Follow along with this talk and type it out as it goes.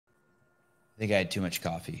think I had too much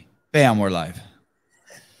coffee. Bam, we're live.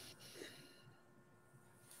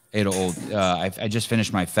 Ate an old. I just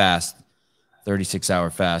finished my fast,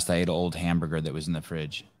 36-hour fast. I ate an old hamburger that was in the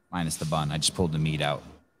fridge, minus the bun. I just pulled the meat out.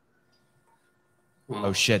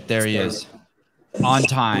 Oh shit! There he is, on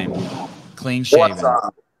time, clean shaven. What's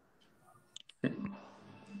up?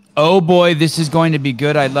 Oh boy, this is going to be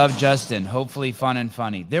good. I love Justin. Hopefully, fun and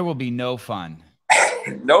funny. There will be no fun.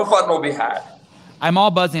 No fun will be had. I'm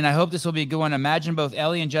all buzzing. I hope this will be a good one. Imagine both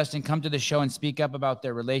Ellie and Justin come to the show and speak up about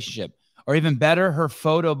their relationship. Or even better, her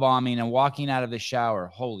photo bombing and walking out of the shower.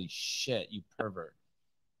 Holy shit, you pervert.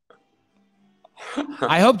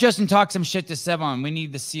 I hope Justin talks some shit to Sevan. We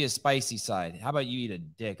need to see a spicy side. How about you eat a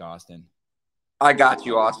dick, Austin? I got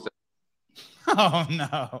you, Austin. Oh,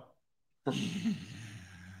 no.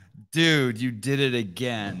 Dude, you did it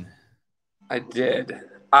again. I did.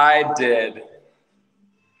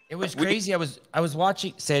 It was crazy. I was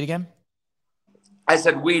watching. Say it again. I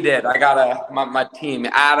said we did. I got my team.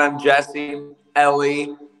 Adam, Jesse,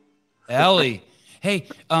 Ellie. Hey,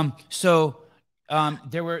 so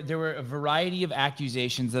there were a variety of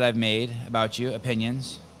accusations that I've made about you,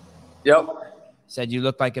 opinions. Yep. Said you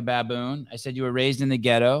look like a baboon. I said you were raised in the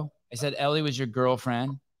ghetto. I said Ellie was your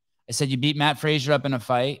girlfriend. I said you beat Matt Frazier up in a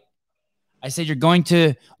fight. I said you're going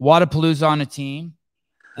to Wadapalooza on a team.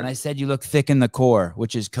 And I said you look thick in the core,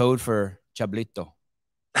 which is code for chablito.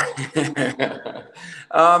 And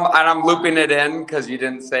I'm looping it in because you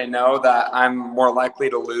didn't say no, that I'm more likely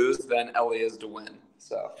to lose than Ellie is to win.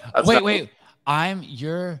 So wait. I'm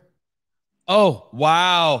your. Oh,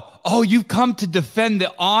 wow. Oh, you've come to defend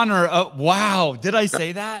the honor of. Wow. Did I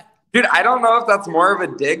say that? Dude, I don't know if that's more of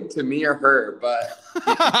a dig to me or her, but.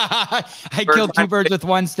 I killed two birds with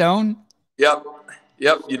one stone. Yep,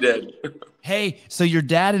 you did. Hey, so your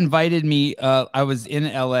dad invited me. I was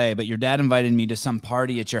in LA, but your dad invited me to some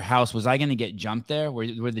party at your house. Was I going to get jumped there? Were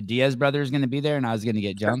the Diaz brothers going to be there and I was going to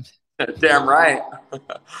get jumped? Damn right.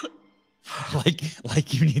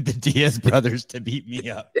 like you need the Diaz brothers to beat me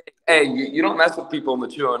up. Hey, you don't mess with people in the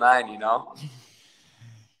 209, you know?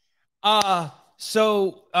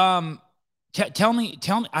 Tell me,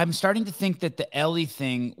 I'm starting to think that the Ellie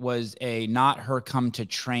thing was not her come to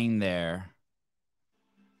train there,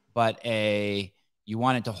 but you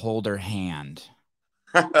wanted to hold her hand.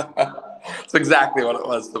 That's exactly what it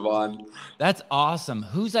was, Sevan. That's awesome.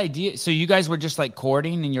 Whose idea? So you guys were just like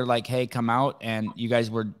courting and you're like, hey, come out. And you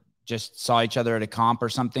guys were just saw each other at a comp or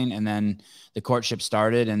something. And then the courtship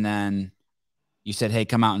started. And then you said, hey,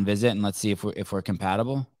 come out and visit and let's see if we're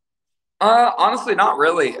compatible. Honestly, not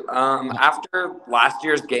really. After last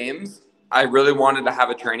year's games, I really wanted to have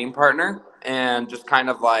a training partner and just kind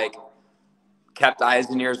of like kept eyes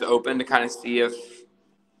and ears open to kind of see if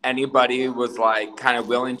anybody was like kind of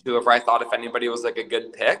willing to, if I thought if anybody was like a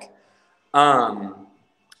good pick.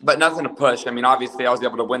 But nothing to push. I mean, obviously I was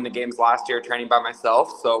able to win the games last year training by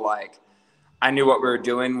myself. So like I knew what we were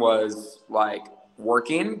doing was like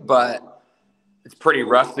working, but it's pretty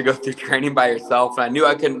rough to go through training by yourself. And I knew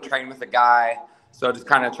I couldn't train with a guy. So just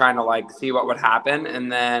kind of trying to like see what would happen.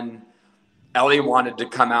 And then Ellie wanted to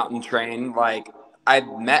come out and train. Like I'd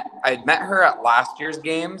met her at last year's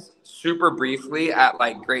games super briefly at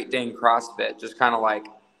like Great Dane CrossFit, just kind of like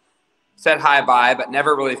said hi, bye, but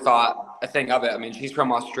never really thought a thing of it. I mean, she's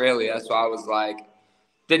from Australia. So I was like,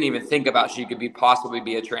 didn't even think about she could possibly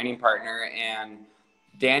be a training partner. And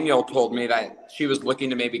Daniel told me that she was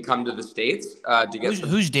looking to maybe come to the States to get.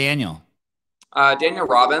 Who's Daniel? Daniel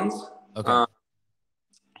Robbins. Okay.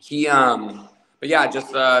 But yeah, just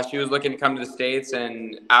she was looking to come to the States,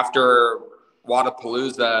 and after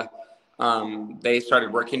Wadapalooza, they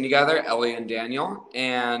started working together, Ellie and Daniel.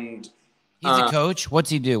 And he's a coach.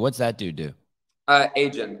 What's he do? What's that dude do?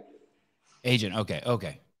 Agent.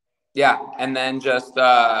 Okay. Yeah, and then just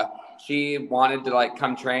she wanted to like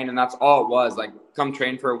come train, and that's all it was. Like come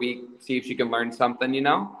train for a week, see if she can learn something, you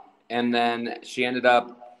know. And then she ended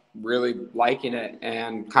up really liking it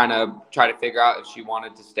and kind of try to figure out if she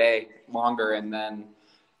wanted to stay longer. And then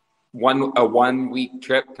a 1 week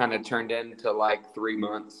trip kind of turned into like 3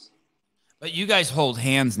 months. But you guys hold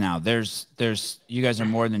hands now. You guys are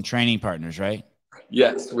more than training partners, right?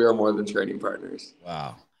 Yes, we are more than training partners.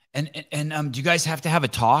 Wow. And do you guys have to have a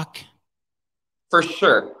talk? For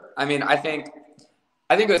sure. I mean, I think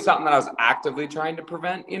it was something that I was actively trying to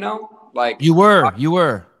prevent, you know, like you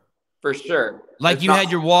were for sure. Like you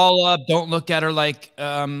had your wall up. Don't look at her like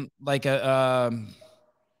an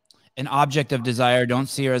object of desire. Don't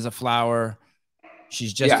see her as a flower.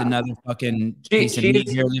 She's just another fucking piece of She's meat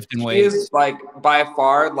here lifting she weights. is like by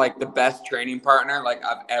far like the best training partner like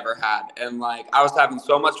I've ever had. And like I was having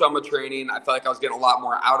so much fun with training. I felt like I was getting a lot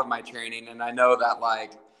more out of my training. And I know that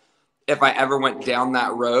like if I ever went down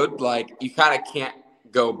that road, like you kind of can't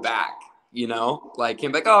go back, you know? Like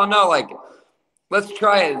you're like, oh no, like let's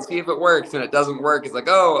try it and see if it works. And it doesn't work. It's like,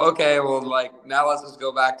 oh, okay, well, like now let's just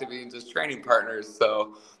go back to being just training partners.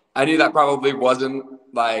 So I knew that probably wasn't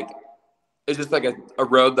like, it's just like a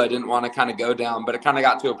road that I didn't want to kind of go down, but it kind of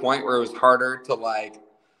got to a point where it was harder to like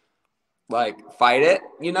fight it,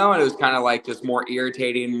 you know, and it was kind of like just more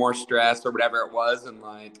irritating, more stress or whatever it was. And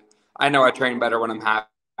like, I know I train better when I'm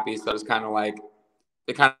happy. So it's kind of like,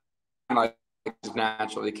 it kind of like just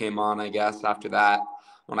naturally came on, I guess, after that,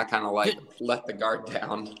 when I kind of like let the guard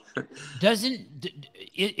down. Isn't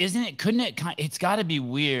it, couldn't it, it's gotta be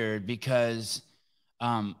weird because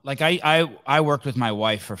like I worked with my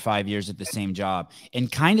wife for 5 years at the same job,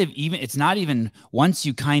 and kind of even, it's not even once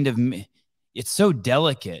you kind of, it's so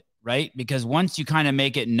delicate, right? Because once you kind of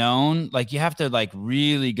make it known, like you have to like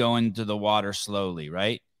really go into the water slowly,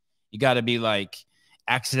 right? You got to be like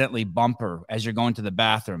accidentally bumper as you're going to the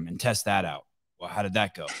bathroom and test that out. Well, how did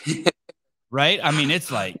that go? Right? I mean, it's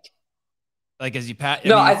like as you pass,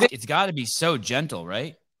 No, I mean, I think it's got to be so gentle,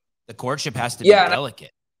 right? The courtship has to be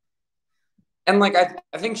delicate. And like,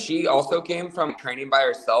 I think she also came from training by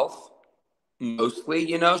herself mostly,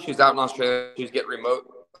 you know, she was out in Australia, she was getting remote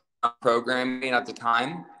programming at the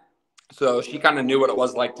time. So she kind of knew what it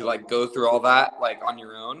was like to like go through all that, like on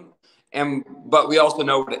your own. But we also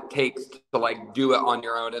know what it takes to like do it on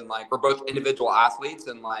your own. And like, we're both individual athletes,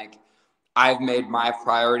 and like, I've made my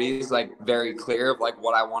priorities like very clear of like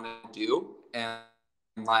what I want to do. And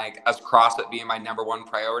like, as CrossFit being my number one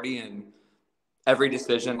priority, and every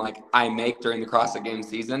decision like I make during the CrossFit Games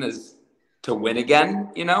season is to win again,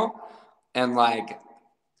 you know? And like,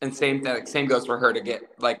 and same goes for her to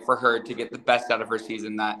get the best out of her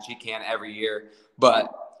season that she can every year.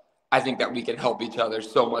 But I think that we can help each other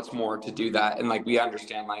so much more to do that. And like, we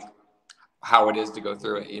understand like how it is to go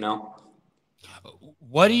through it, you know?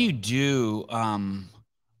 What do you do?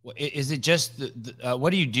 Is it just what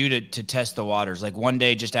do you do to test the waters? Like one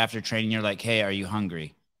day just after training, you're like, hey, are you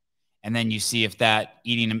hungry? And then you see if that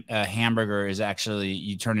eating a hamburger is actually,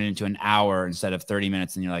 you turn it into an hour instead of 30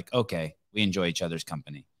 minutes. And you're like, okay, we enjoy each other's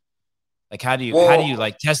company. Like, how do you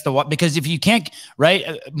like test the what? Because if you can't,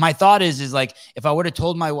 right. My thought is like, if I would have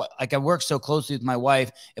told like I work so closely with my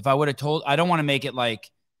wife, if I would have told, I don't want to make it like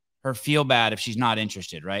her feel bad if she's not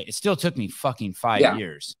interested. Right. It still took me fucking 5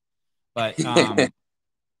 years, but,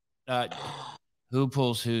 who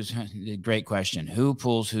pulls whose? Great question. Who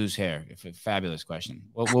pulls whose hair? Fabulous question.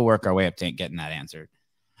 We'll work our way up to getting that answered.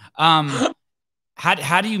 How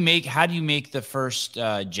do you make the first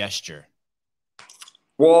gesture?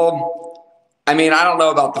 Well, I mean, I don't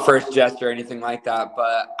know about the first gesture or anything like that,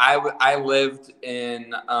 but I lived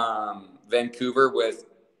in Vancouver with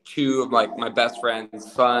two of like my best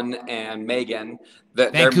friends, Son and Megan.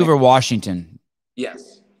 Vancouver, Washington.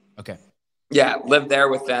 Yes. Okay. Yeah, lived there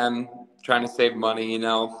with them, trying to save money, you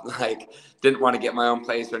know, like didn't want to get my own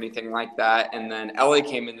place or anything like that. And then Ellie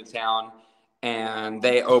came into town, and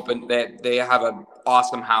they have an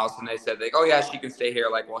awesome house, and they said like, oh yeah, she can stay here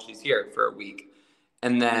like while she's here for a week.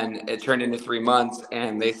 And then it turned into 3 months,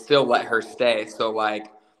 and they still let her stay. So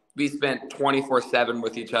like we spent 24/7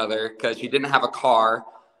 with each other because she didn't have a car,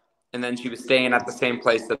 and then she was staying at the same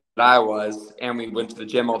place that I was, and we went to the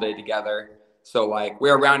gym all day together. So like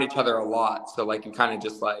we were around each other a lot. So like you kind of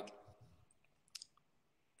just like,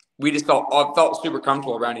 we just felt super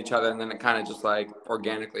comfortable around each other, and then it kind of just like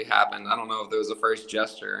organically happened. I don't know if there was a first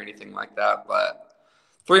gesture or anything like that, but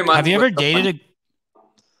 3 months. Have you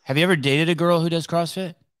ever dated a girl who does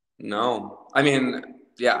CrossFit? No. I mean,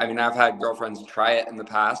 yeah, I mean, I've had girlfriends try it in the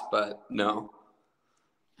past, but no.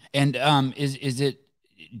 And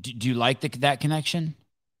do you like that connection?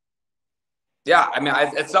 Yeah, I mean,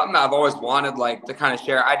 it's something that I've always wanted, like, to kind of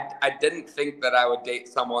share. I didn't think that I would date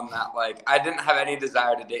someone that, like, I didn't have any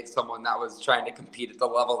desire to date someone that was trying to compete at the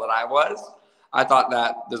level that I was. I thought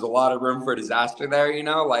that there's a lot of room for disaster there, you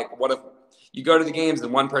know? Like, what if you go to the games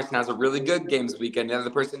and one person has a really good games weekend and the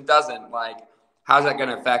other person doesn't? Like, how's that going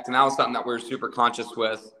to affect? And that was something that we were super conscious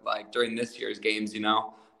with, like, during this year's games, you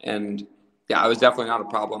know? And, yeah, it was definitely not a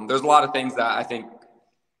problem. There's a lot of things that I think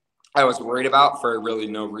I was worried about for really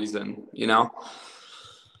no reason, you know?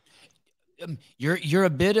 You're a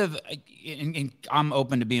bit of, and I'm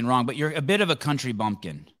open to being wrong, but you're a bit of a country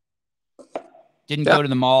bumpkin. Didn't go to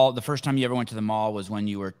the mall. The first time you ever went to the mall was when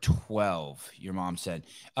you were 12, your mom said.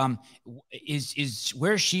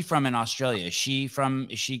 Where is she from in Australia? Is she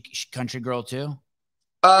country girl too?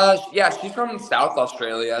 Yeah, she's from South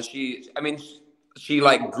Australia. She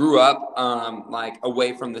like grew up like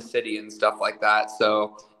away from the city and stuff like that.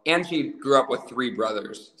 So, and she grew up with 3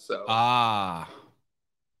 brothers. So, Ah,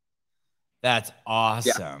 that's yeah,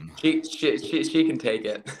 awesome. she can take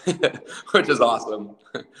it, which is awesome.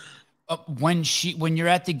 When you're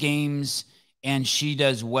at the games and she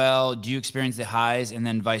does well, do you experience the highs, and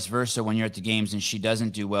then vice versa? When you're at the games and she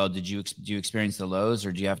doesn't do well, do you experience the lows,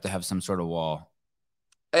 or do you have to have some sort of wall?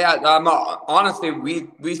 Yeah, honestly,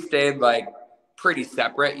 we stayed like pretty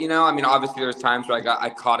separate. You know, I mean, obviously there's times where I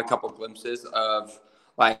caught a couple glimpses of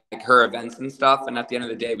like her events and stuff, and at the end of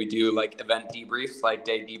the day, we do like event debriefs, like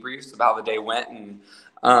day debriefs of how the day went, and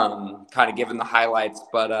kind of giving the highlights.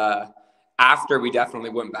 But after, we definitely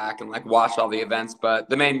went back and like watched all the events. But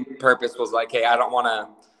the main purpose was like, hey, I don't want to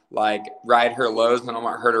like ride her lows, and I don't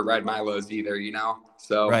want her to ride my lows either. You know,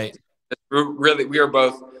 so Right. really we were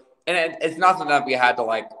both. And it's nothing that we had to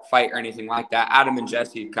like fight or anything like that. Adam and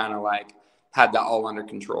Jesse kind of like had that all under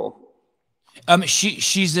control.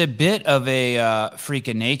 She's a bit of a freak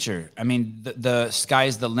of nature. I mean, the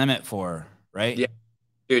sky's the limit for her, right? Yeah,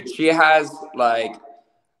 dude, she has like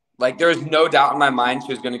there's no doubt in my mind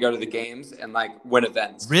she was going to go to the games and like win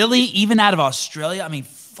events. Really? Even out of Australia? I mean,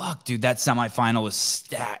 fuck, dude, that semifinal was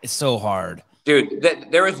it's so hard. Dude,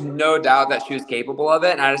 there was no doubt that she was capable of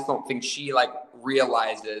it, and I just don't think she like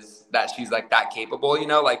realizes that she's like that capable, you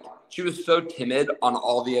know? Like she was so timid on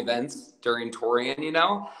all the events during Torian, you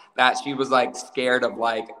know, that she was like scared of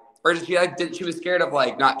like, or she was scared of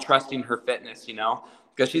like not trusting her fitness, you know,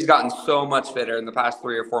 because she's gotten so much fitter in the past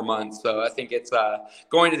 3 or 4 months. So I think it's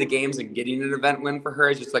going to the games and getting an event win for her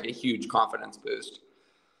is just like a huge confidence boost.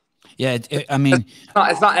 Yeah, I mean,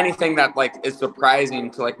 it's not anything that like is surprising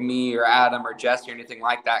to like me or Adam or Jesse or anything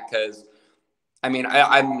like that, because I mean,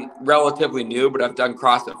 I'm relatively new, but I've done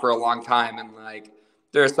CrossFit for a long time, and like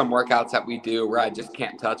there are some workouts that we do where I just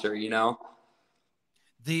can't touch her, you know?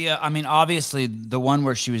 I mean, obviously the one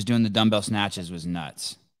where she was doing the dumbbell snatches was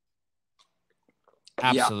nuts.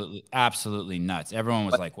 Absolutely, yeah. Absolutely nuts. Everyone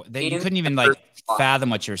was like, you couldn't even like fathom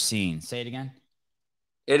what you're seeing. Say it again.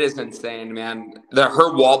 It is insane, man.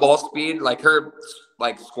 Her wall ball speed, like her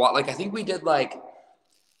like squat, like I think we did like,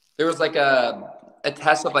 there was like a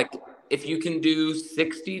test of like, if you can do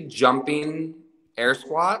 60 jumping air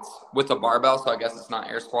squats with a barbell, so I guess it's not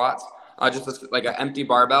air squats, just like an empty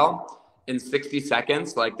barbell in 60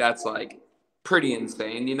 seconds, like that's like pretty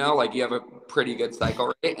insane, you know? Like you have a pretty good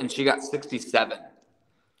cycle rate, and she got 67.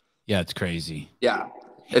 Yeah, it's crazy. Yeah.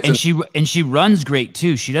 And she runs great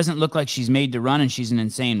too. She doesn't look like she's made to run, and she's an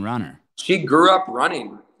insane runner. She grew up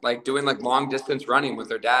running, like doing like long distance running with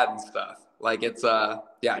her dad and stuff. Like it's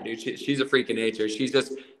yeah, dude, she's a freak of nature.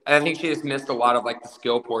 I think she just missed a lot of like the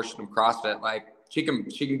skill portion of CrossFit. Like she can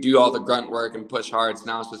do all the grunt work and push hard. So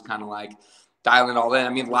now it's just kind of like dialing it all in. I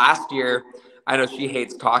mean, last year, I know she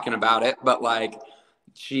hates talking about it, but like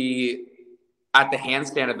she, at the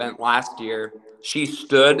handstand event last year, she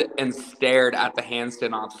stood and stared at the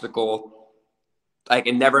handstand obstacle, like,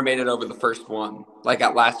 and never made it over the first one, like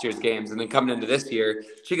at last year's games. And then coming into this year,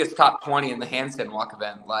 she gets top 20 in the handstand walk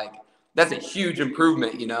event. Like that's a huge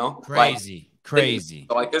improvement, you know? Crazy.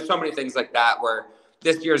 Like there's so many things like that where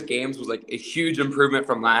this year's games was like a huge improvement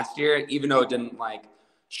from last year, even though it didn't like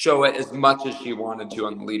show it as much as she wanted to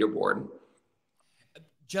on the leaderboard.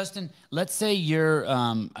 Justin, let's say you're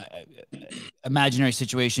imaginary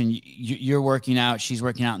situation. You're working out, she's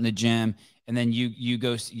working out in the gym, and then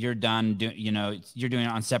you're done. You're doing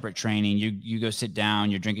it on separate training. You go sit down,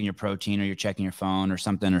 you're drinking your protein, or you're checking your phone or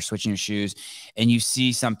something, or switching your shoes, and you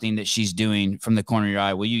see something that she's doing from the corner of your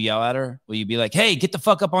eye. Will you yell at her? Will you be like, "Hey, get the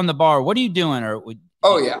fuck up on the bar. What are you doing?" Or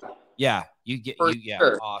yeah,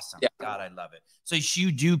 sure. Awesome. Yeah. God, I love it. So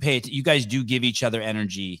you do you guys do give each other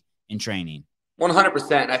energy in training.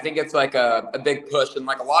 100%. I think it's like a big push. And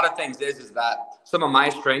like a lot of things is that some of my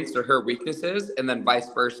strengths are her weaknesses, and then vice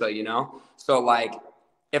versa, you know? So like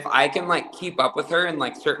if I can like keep up with her in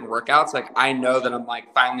like certain workouts, like I know that I'm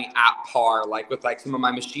like finally at par, like with like some of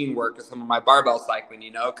my machine work or some of my barbell cycling,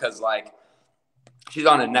 you know, because like she's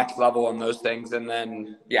on a next level on those things. And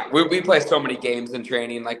then, yeah, we play so many games in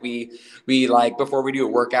training. Like we like, before we do a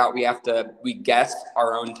workout, we guess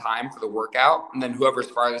our own time for the workout. And then whoever's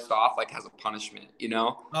farthest off, like has a punishment, you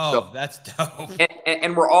know? Oh, so, that's dope.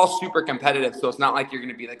 And we're all super competitive. So it's not like you're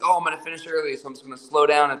going to be like, oh, I'm going to finish early, so I'm just going to slow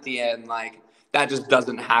down at the end. Like that just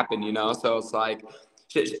doesn't happen, you know? So it's like,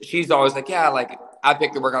 she's always like, yeah, like I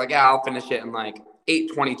pick the workout, like, yeah, I'll finish it in like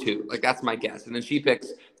 8:22. Like that's my guess. And then she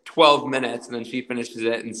picks 12 minutes, and then she finishes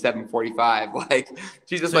it in 7:45. Like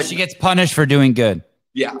she's just like, she gets punished for doing good.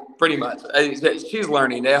 Yeah, pretty much. She's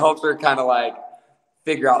learning. It helps her kind of like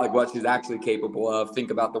figure out like what she's actually capable of,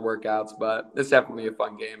 think about the workouts, but it's definitely a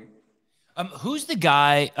fun game. Who's the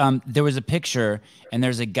guy? There was a picture and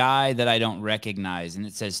there's a guy that I don't recognize and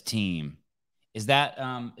it says team. Is that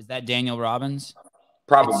Daniel Robbins?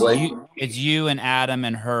 Probably. It's you and Adam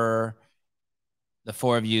and her, the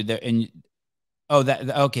four of you there. And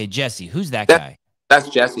okay, Jesse. Who's that guy? That's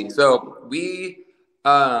Jesse. So we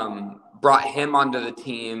brought him onto the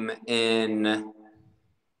team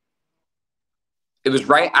it was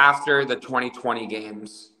right after the 2020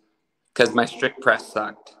 games because my strict press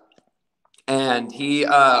sucked. And he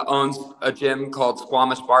owns a gym called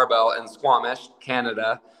Squamish Barbell in Squamish,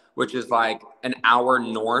 Canada, which is like an hour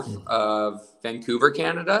north of Vancouver,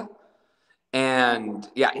 Canada. And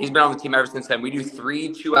yeah, he's been on the team ever since then. We do 3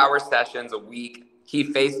 2-hour sessions a week. He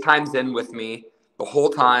FaceTimes in with me the whole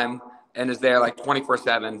time and is there like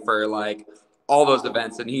 24/7 for like all those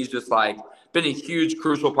events. And he's just like been a huge,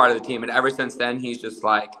 crucial part of the team. And ever since then, he's just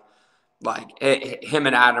like him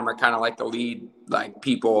and Adam are kind of like the lead like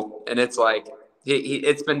people. And it's like,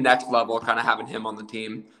 it's been next level kind of having him on the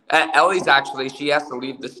team. Ellie's actually, she has to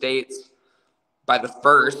leave the States by the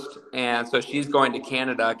 1st. And so she's going to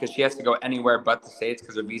Canada because she has to go anywhere but the States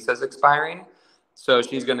because her visa is expiring. So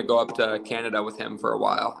she's going to go up to Canada with him for a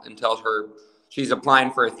while until she's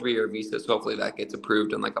applying for a 3-year visa. So hopefully that gets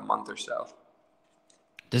approved in like a month or so.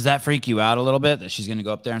 Does that freak you out a little bit that she's going to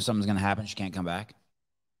go up there and something's going to happen? She can't come back?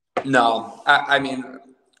 No, I mean,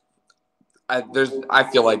 I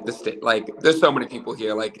feel like the state, like there's so many people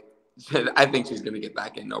here. Like, I think she's going to get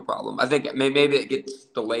back in, no problem. I think maybe it gets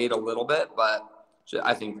delayed a little bit, but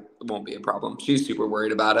I think it won't be a problem. She's super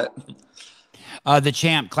worried about it. The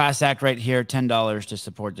champ class act right here, $10 to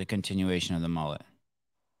support the continuation of the mullet.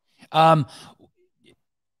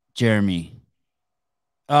 Jeremy,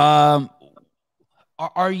 are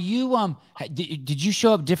you did you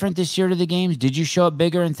show up different this year to the games? Did you show up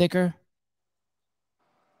bigger and thicker?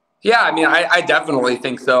 Yeah, I mean, I definitely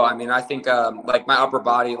think so. I mean, I think like my upper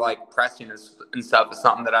body like pressing and stuff is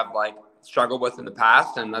something that I've like struggled with in the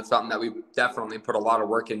past, and that's something that we've definitely put a lot of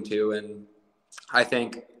work into. And I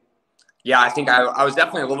think, yeah, I was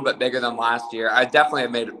definitely a little bit bigger than last year. I definitely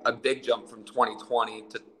have made a big jump from 2020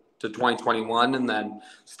 to 2021, and then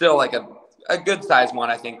still like a good size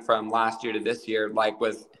one, I think, from last year to this year. Like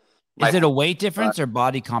with, is it a weight difference or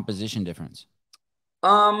body composition difference?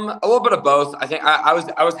 A little bit of both. I think I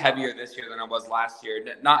was heavier this year than I was last year.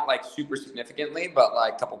 Not like super significantly, but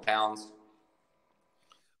like a couple pounds.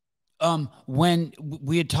 When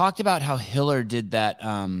we had talked about how Hiller did that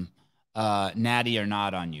natty or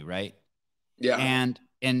not on you, right? Yeah. And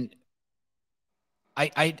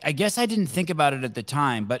I guess I didn't think about it at the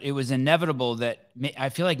time, but it was inevitable that I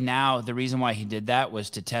feel like now the reason why he did that was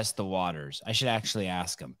to test the waters. I should actually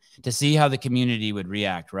ask him to see how the community would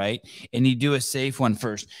react, right? And he'd do a safe one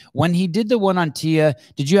first. When he did the one on Tia,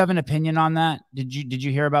 did you have an opinion on that? Did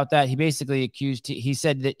you hear about that? He basically accused Tia. He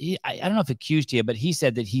said that I don't know if accused Tia, but he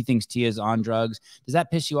said that he thinks Tia's on drugs. Does that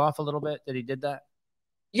piss you off a little bit that he did that?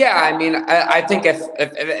 Yeah, I mean, I think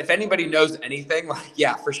if anybody knows anything, like,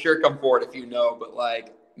 yeah, for sure, come forward if you know. But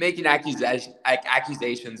like making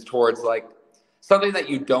accusations towards like something that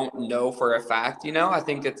you don't know for a fact, you know, I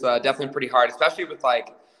think it's definitely pretty hard, especially with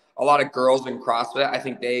like a lot of girls in CrossFit. I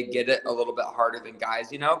think they get it a little bit harder than guys,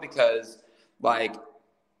 you know, because like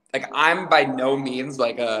I'm by no means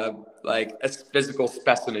like a physical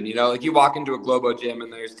specimen, you know, like you walk into a Globo gym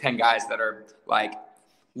and there's 10 guys that are like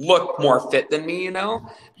look more fit than me, you know,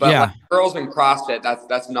 but yeah, like girls in CrossFit,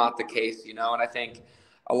 that's not the case, you know. And I think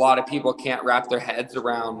a lot of people can't wrap their heads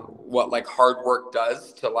around what like hard work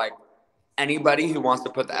does to like anybody who wants to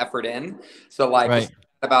put the effort in. So like right.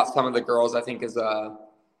 about some of the girls, I think it's a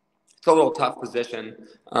little tough position.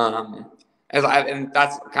 And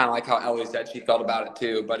that's kind of like how Ellie said she felt about it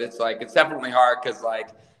too, but it's like, it's definitely hard because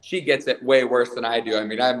like she gets it way worse than I do. I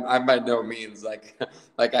mean, I'm by no means like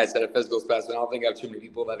I said, a physical specimen. I don't think I have too many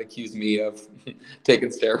people that accuse me of taking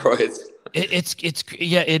steroids. It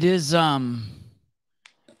is.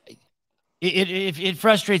 It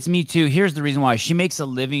frustrates me too. Here's the reason why. She makes a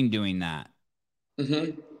living doing that.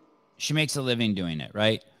 Mm-hmm. She makes a living doing it,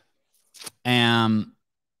 right? And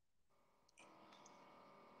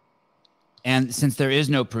since there is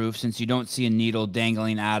no proof, since you don't see a needle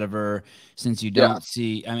dangling out of her, since you don't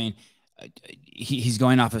see, I mean, he's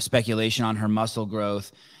going off of speculation on her muscle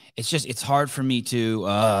growth. It's hard for me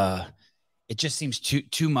to, it just seems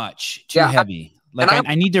too much, too heavy. Like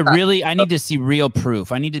I need to see real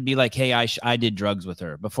proof. I need to be like, hey, I did drugs with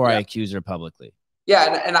her before I accuse her publicly.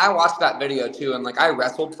 Yeah. And I watched that video too. And like, I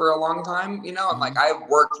wrestled for a long time, you know, and like I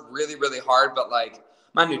worked really, really hard, but like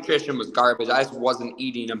my nutrition was garbage. I just wasn't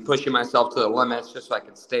eating and pushing myself to the limits just so I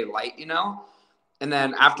could stay light, you know? And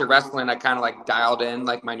then after wrestling, I kind of like dialed in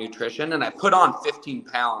like my nutrition, and I put on 15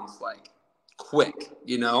 pounds like quick,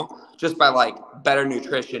 you know, just by like better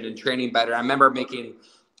nutrition and training better. I remember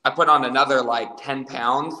I put on another like 10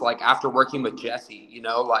 pounds, like after working with Jesse, you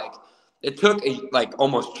know, like it took like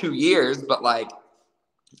almost 2 years, but like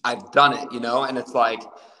I've done it, you know, and it's like,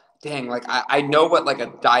 dang, like I know what like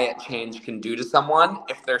a diet change can do to someone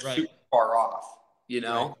if they're super far off, you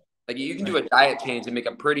know, like you can do a diet change and make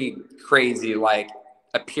a pretty crazy like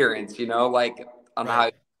appearance, you know, like on how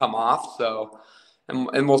you come off. So,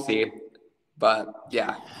 and we'll see, but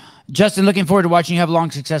yeah. Justin, looking forward to watching you have a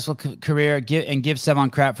long, successful career. Give Sevan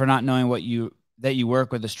crap for not knowing that you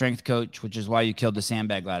work with a strength coach, which is why you killed the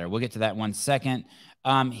sandbag ladder. We'll get to that in 1 second.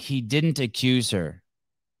 He didn't accuse her.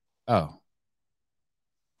 Oh.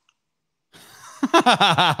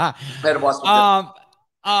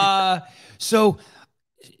 So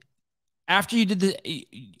after you did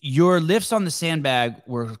your lifts on the sandbag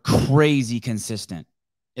were crazy consistent,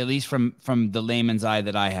 at least from the layman's eye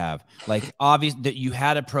that I have. Like, obvious that you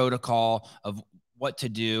had a protocol of what to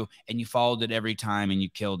do and you followed it every time and you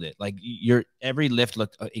killed it. Like every lift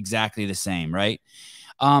looked exactly the same, right?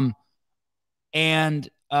 And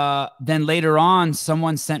then later on,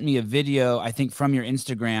 someone sent me a video, I think from your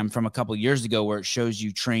Instagram from a couple years ago, where it shows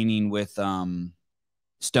you training with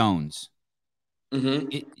stones.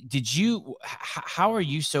 Mm-hmm. How are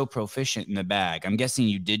you so proficient in the bag? I'm guessing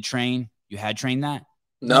you did train. You had trained that?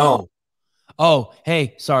 No. Oh,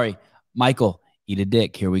 hey, sorry. Michael, eat a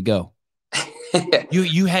dick. Here we go.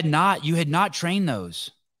 You had not trained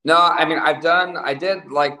those. No, I mean, I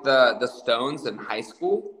did like the stones in high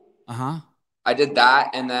school. I did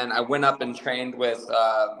that, and then I went up and trained with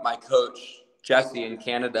my coach Jesse in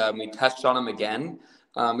Canada, and we touched on them again.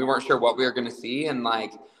 We weren't sure what we were going to see, and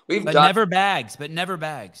like but never bags.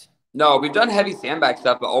 No, we've done heavy sandbag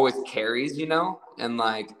stuff, but always carries, you know, and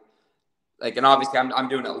like, and obviously I'm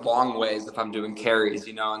doing it long ways if I'm doing carries,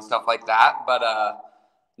 you know, and stuff like that. But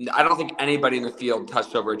I don't think anybody in the field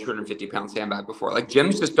touched over a 250-pound sandbag before. Like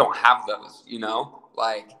gyms just don't have those, you know.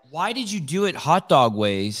 Like, why did you do it hot dog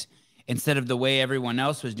ways instead of the way everyone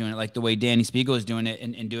else was doing it, like the way Danny Spiegel was doing it,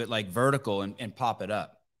 and do it like vertical and pop it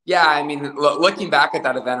up? Yeah, I mean, looking back at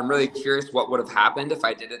that event, I'm really curious what would have happened if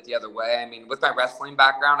I did it the other way. I mean, with my wrestling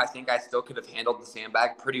background, I think I still could have handled the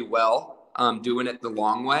sandbag pretty well, doing it the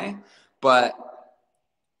long way. But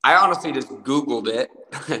I honestly just Googled it.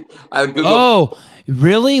 Oh,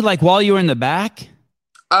 really? Like while you were in the back?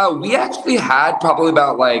 We actually had probably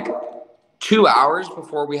about like 2 hours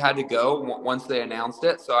before we had to go once they announced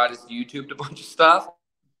it. So I just YouTubed a bunch of stuff.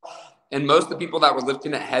 And most of the people that were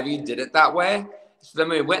lifting it heavy did it that way. So then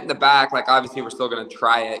we went in the back, like obviously we're still going to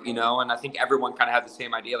try it, you know, and I think everyone kind of had the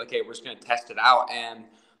same idea, like, hey, we're just going to test it out. And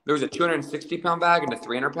there was a 260-pound bag and a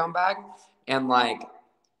 300-pound bag. And like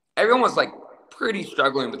everyone was like pretty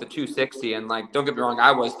struggling with the 260. And like, don't get me wrong,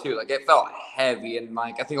 I was too. Like it felt heavy. And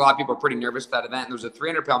like, I think a lot of people are pretty nervous for that event. And there was a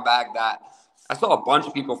 300-pound bag that I saw a bunch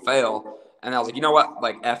of people fail. And I was like, you know what?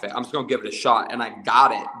 Like, F it. I'm just going to give it a shot. And I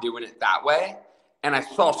got it doing it that way. And I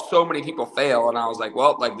saw so many people fail, and I was like,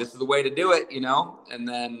 well, like, this is the way to do it, you know, and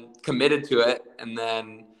then committed to it. And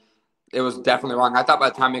then it was definitely wrong. I thought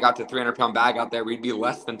by the time we got to 300-pound bag out there, we'd be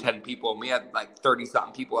less than 10 people. And we had like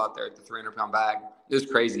 30-something people out there at the 300-pound bag. It was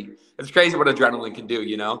crazy. It's crazy what adrenaline can do,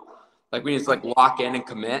 you know, like we just like lock in and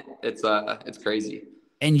commit. It's crazy.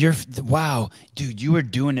 And wow, dude, you were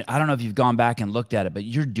doing it. I don't know if you've gone back and looked at it, but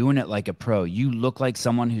you're doing it like a pro. You look like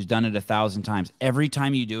someone who's done it 1,000 times. Every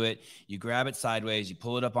time you do it, you grab it sideways, you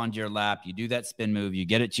pull it up onto your lap, you do that spin move, you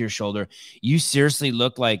get it to your shoulder. You seriously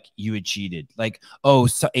look like you had cheated. Like, oh,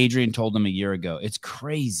 so Adrian told him a year ago. It's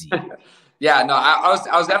crazy. Yeah, no, I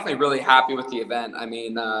was definitely really happy with the event. I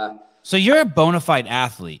mean, so you're a bona fide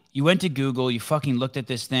athlete. You went to Google, you fucking looked at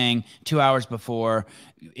this thing 2 hours before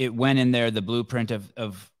it went in there, the blueprint of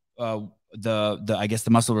the I guess the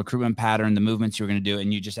muscle recruitment pattern, the movements you were going to do,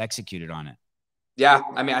 and you just executed on it. Yeah.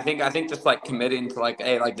 I mean, I think just like committing to like,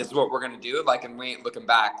 hey, like this is what we're going to do. Like, and we ain't looking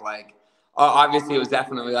back. Like, obviously it was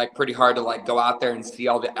definitely like pretty hard to like go out there and see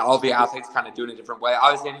all the athletes kind of doing it a different way.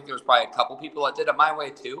 Obviously I think there was probably a couple people that did it my way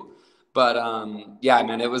too. But yeah, I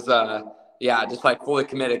mean, it was yeah, just like fully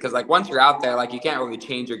committed. Cause like once you're out there, like you can't really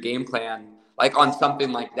change your game plan, like on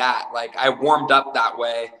something like that. Like I warmed up that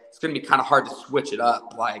way. It's going to be kind of hard to switch it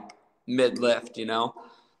up like mid lift, you know?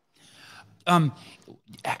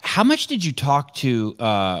 How much did you talk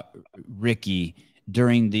to Ricky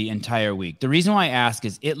during the entire week? The reason why I ask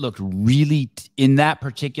is it looked really, in that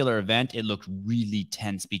particular event, it looked really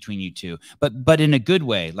tense between you two, but in a good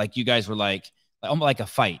way. Like you guys were like, almost like a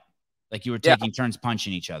fight, like you were Yeah. taking turns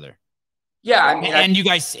punching each other. Yeah, I mean, and you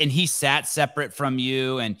guys, and he sat separate from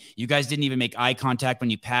you, and you guys didn't even make eye contact when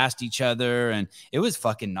you passed each other, and it was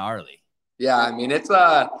fucking gnarly. Yeah, I mean, it's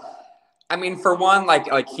I mean, for one,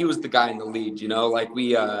 like he was the guy in the lead, you know, like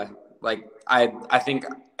we like I think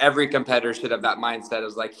every competitor should have that mindset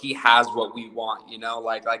of like he has what we want, you know,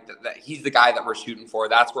 like that he's the guy that we're shooting for.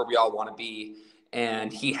 That's where we all want to be,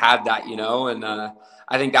 and he had that, you know, and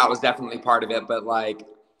I think that was definitely part of it. But like,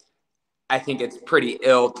 I think it's pretty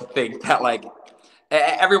ill to think that like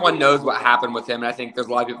everyone knows what happened with him. And I think there's a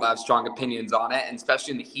lot of people that have strong opinions on it, and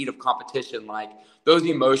especially in the heat of competition, like those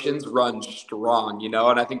emotions run strong, you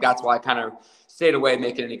know? And I think that's why I kind of stayed away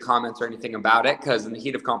making any comments or anything about it. Cause in the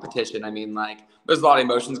heat of competition, I mean, like there's a lot of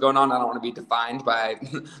emotions going on. I don't want to be defined by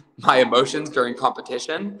my emotions during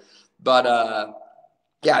competition, but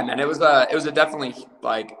yeah, man, it was a definitely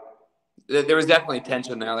like, there was definitely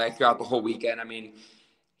tension there, like throughout the whole weekend. I mean,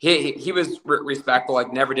 he was respectful,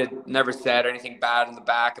 like never said anything bad in the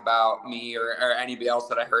back about me or anybody else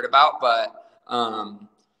that I heard about. But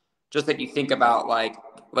just like you think about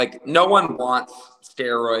like no one wants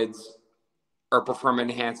steroids or performance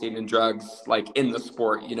enhancing and drugs like in the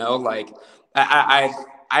sport, you know, like I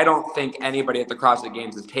don't think anybody at the CrossFit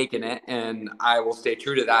Games has taken it, and I will stay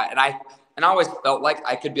true to that. And I always felt like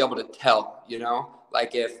I could be able to tell, you know,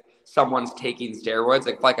 like if someone's taking steroids,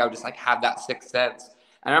 like I would just like have that sixth sense.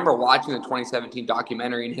 I remember watching the 2017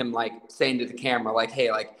 documentary and him like saying to the camera, like,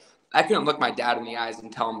 hey, like I couldn't look my dad in the eyes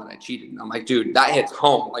and tell him that I cheated. And I'm like, dude, that hits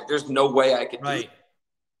home. Like there's no way I could do it.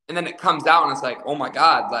 And then it comes out and it's like, oh my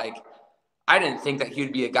God, like I didn't think that he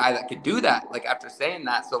would be a guy that could do that. Like after saying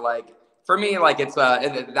that. So like for me, like it's that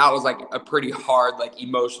was like a pretty hard, like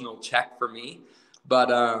emotional check for me. But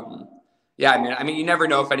yeah, I mean, you never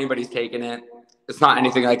know if anybody's taking it. It's not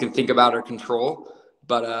anything I can think about or control.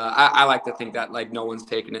 But I like to think that like no one's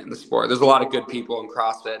taking it in the sport. There's a lot of good people in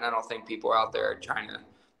CrossFit, and I don't think people are out there trying to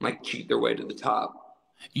like cheat their way to the top.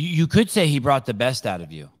 You could say he brought the best out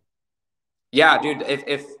of you. Yeah, dude.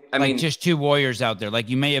 If I like mean, just two warriors out there, like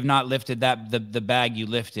you may have not lifted the bag you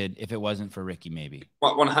lifted if it wasn't for Ricky, maybe.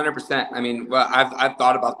 100%. I mean, well, I've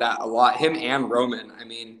thought about that a lot. Him and Roman. I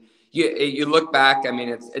mean, you look back, I mean,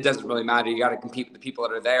 it doesn't really matter. You got to compete with the people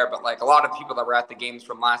that are there. But like a lot of people that were at the games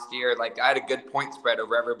from last year, like I had a good point spread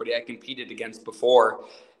over everybody I competed against before.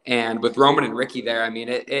 And with Roman and Ricky there, I mean,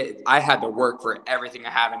 I had to work for everything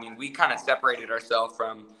I had. I mean, we kind of separated ourselves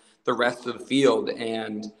from the rest of the field.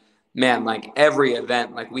 And man, like every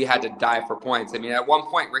event, like we had to die for points. I mean, at one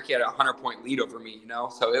point, Ricky had a 100-point lead over me, you know?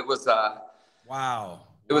 So it was, wow.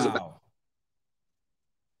 It was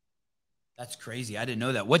That's crazy. I didn't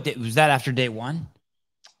know that. What day was that? After day one?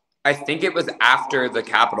 I think it was after the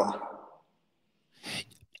Capitol.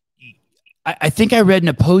 I think I read in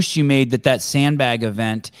a post you made that sandbag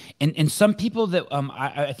event, and some people that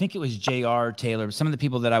I think it was JR Taylor, some of the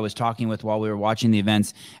people that I was talking with while we were watching the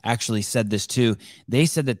events actually said this too. They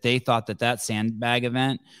said that they thought that sandbag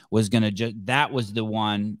event was going to that was the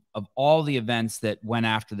one of all the events that went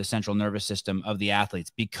after the central nervous system of the athletes,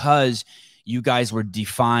 because you guys were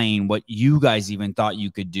defying what you guys even thought you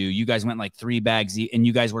could do. You guys went like 3 bags and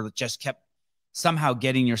you guys were just kept somehow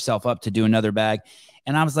getting yourself up to do another bag.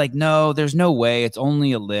 And I was like, no, there's no way. It's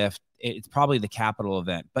only a lift. It's probably the Capitol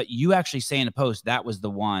event. But you actually say in a post, that was the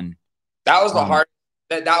one. That was the hard.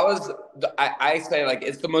 That was, I say, like,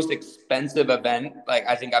 it's the most expensive event, like,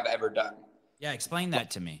 I think I've ever done. Yeah, explain that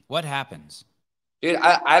to me. What happens? Dude,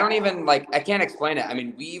 I don't even, like, I can't explain it. I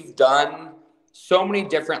mean, we've done so many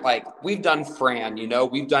different, like, we've done Fran, you know,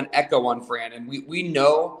 we've done Echo on Fran. And we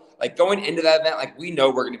know, like, going into that event, like, we know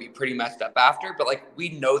we're going to be pretty messed up after. But, like, we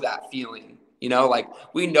know that feeling. You know, like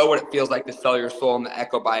we know what it feels like to sell your soul on the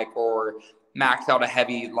Echo bike or max out a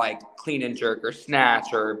heavy, like clean and jerk or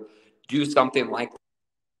snatch or do something like that.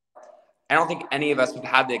 I don't think any of us have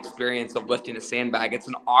had the experience of lifting a sandbag. It's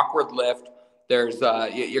an awkward lift. There's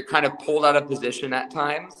you're kind of pulled out of position at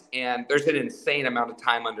times, and there's an insane amount of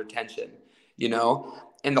time under tension, you know.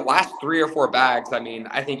 In the last 3 or 4 bags, I mean,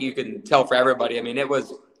 I think you can tell for everybody. I mean, it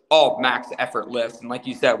was all max effort lifts. And like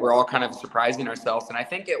you said, we're all kind of surprising ourselves. And I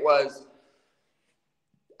think it was,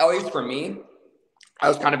 at least for me, I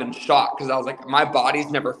was kind of in shock because I was like, my body's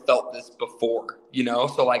never felt this before, you know?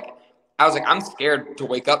 So like, I was like, I'm scared to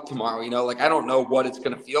wake up tomorrow, you know? Like, I don't know what it's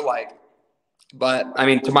going to feel like. But I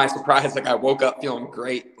mean, to my surprise, like I woke up feeling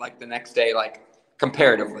great, like the next day, like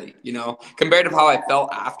comparatively, you know, compared to how I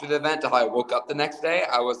felt after the event to how I woke up the next day,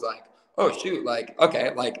 I was like, oh shoot, like,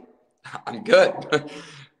 okay, like I'm good.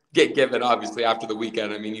 Get given, obviously, after the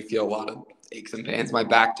weekend. I mean, you feel a lot of aches and pains. My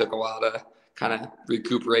back took a while to kind of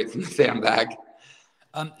recuperate from the sandbag.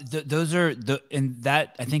 Those are and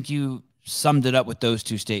that I think you summed it up with those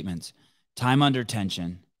two statements: time under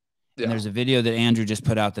tension. Yeah. And there's a video that Andrew just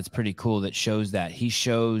put out that's pretty cool that shows that. He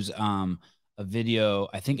shows a video,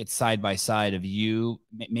 I think it's side by side of you,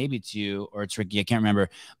 maybe it's you or it's Ricky, I can't remember,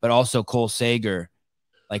 but also Cole Sager,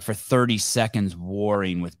 like for 30 seconds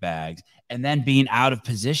warring with bags and then being out of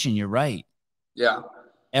position. You're right. Yeah.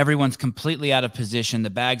 Everyone's completely out of position. The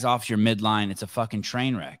bag's off your midline. It's a fucking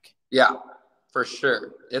train wreck. Yeah, for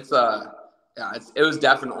sure. It was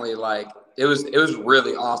definitely like, it was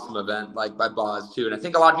really awesome event, like by Boz too. And I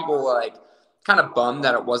think a lot of people were like kind of bummed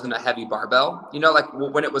that it wasn't a heavy barbell, you know, like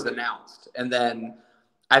when it was announced. And then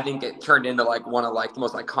I think it turned into like one of like the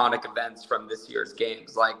most iconic events from this year's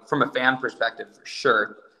games, like from a fan perspective, for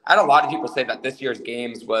sure. I had a lot of people say that this year's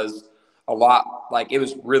games was a lot, like it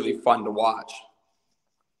was really fun to watch.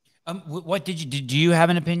 What do you have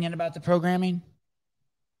an opinion about the programming?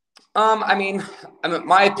 I mean,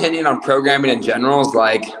 my opinion on programming in general is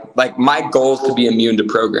like my goal is to be immune to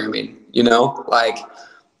programming, you know, like,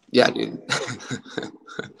 yeah, dude.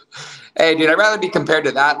 Hey, dude, I'd rather be compared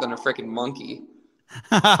to that than a freaking monkey.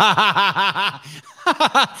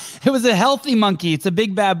 It was a healthy monkey. It's a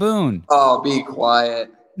big baboon. Oh, be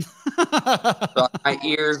quiet. My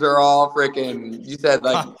ears are all freaking, you said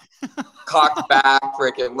like cocked back,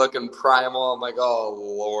 freaking looking primal. I'm like, oh,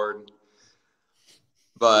 Lord.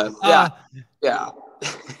 But yeah.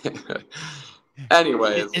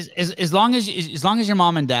 Anyways, as long as your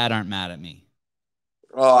mom and dad aren't mad at me.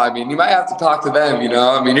 Oh, I mean, you might have to talk to them. You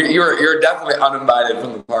know, I mean, you're definitely uninvited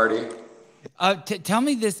from the party. Tell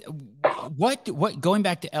me this: what going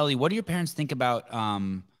back to Ellie? What do your parents think about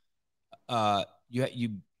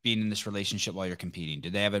you being in this relationship while you're competing?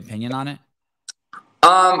 Did they have an opinion on it?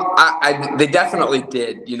 They definitely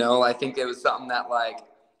did. You know, I think it was something that like.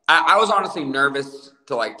 I was honestly nervous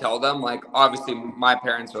to like tell them, like, obviously my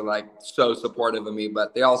parents are like so supportive of me,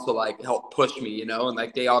 but they also like help push me, you know, and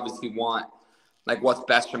like, they obviously want like what's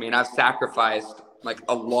best for me. And I've sacrificed like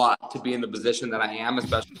a lot to be in the position that I am,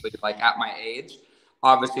 especially like at my age.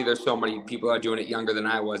 Obviously there's so many people that are doing it younger than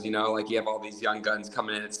I was, you know, like you have all these young guns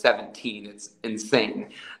coming in at 17. It's insane.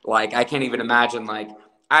 Like, I can't even imagine, like,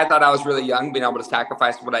 I thought I was really young being able to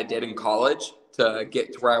sacrifice what I did in college to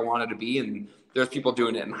get to where I wanted to be. And there's people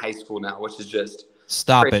doing it in high school now, which is just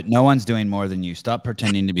stop crazy. It. No one's doing more than you. Stop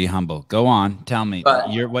pretending to be humble. Go on. Tell me.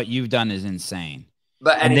 What you've done is insane.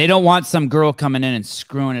 And they don't want some girl coming in and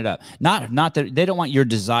screwing it up. Not that they don't want your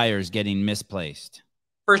desires getting misplaced.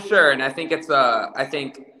 For sure. And I think I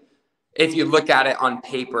think if you look at it on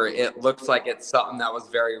paper, it looks like it's something that was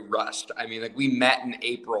very rushed. I mean, like we met in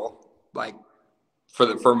April, like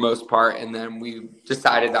for most part. And then we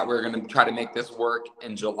decided that we were going to try to make this work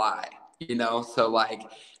in July. You know, so like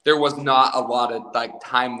there was not a lot of like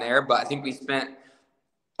time there, but I think we spent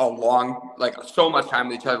so much time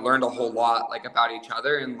with each other, learned a whole lot like about each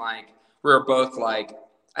other. And like, we were both like,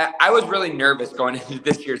 I was really nervous going into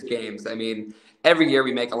this year's games. I mean, every year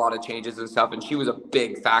we make a lot of changes and stuff. And she was a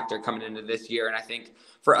big factor coming into this year. And I think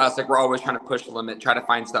for us, like we're always trying to push the limit, try to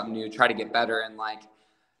find something new, try to get better. And like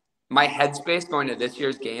my headspace going to this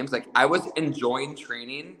year's games, like I was enjoying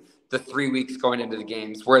training the 3 weeks going into the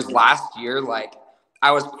games. Whereas last year, like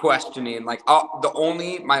I was questioning, like,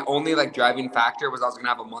 my only like driving factor was I was going to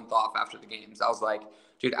have a month off after the games. I was like,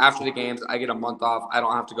 dude, after the games, I get a month off. I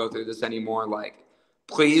don't have to go through this anymore. Like,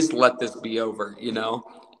 please let this be over, you know?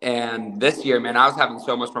 And this year, man, I was having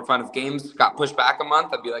so much more fun. If games got pushed back a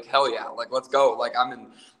month, I'd be like, hell yeah, like, let's go. Like I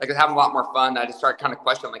was having a lot more fun. I just started kind of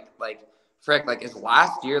questioning like, frick, like is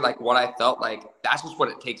last year, like what I felt like, that's just what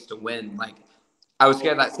it takes to win. Like, I was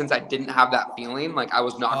scared that since I didn't have that feeling, like I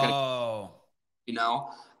was not going to, you know,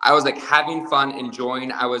 I was like having fun,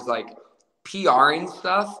 enjoying. I was like PRing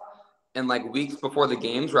stuff and like weeks before the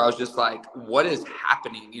games where I was just like, what is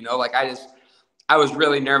happening? You know, like I was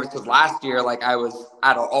really nervous because last year, like I was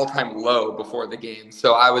at an all-time low before the game.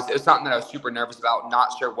 So it was something that I was super nervous about, not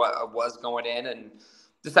sure what I was going in. And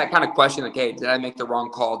just that kind of question, like, hey, did I make the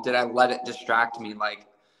wrong call? Did I let it distract me? Like,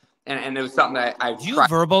 and it was something that Do you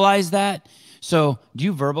verbalize that? So do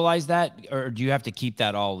you verbalize that or do you have to keep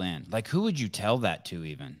that all in? Like, who would you tell that to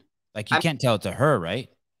even? Like, you can't tell it to her, right?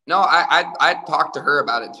 No, I talked to her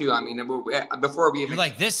about it too. I mean, before we even... You're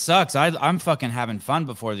like, this sucks. I'm fucking having fun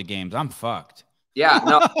before the games. I'm fucked. Yeah,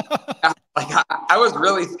 no, like I was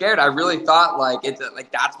really scared. I really thought like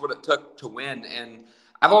that's what it took to win. And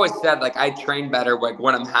I've always said like I train better like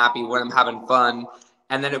when I'm happy, when I'm having fun.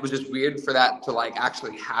 And then it was just weird for that to like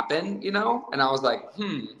actually happen, you know? And I was like,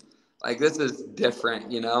 like this is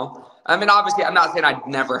different, you know? I mean, obviously I'm not saying I'd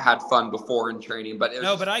never had fun before in training, but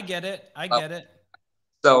but I get it. I get it.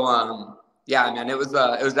 So, Yeah, man, it was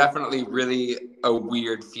definitely really a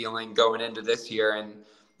weird feeling going into this year, and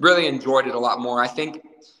really enjoyed it a lot more. I think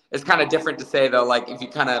it's kind of different to say though, like if you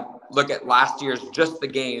kind of look at last year's just the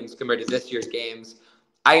games compared to this year's games,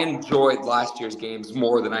 I enjoyed last year's games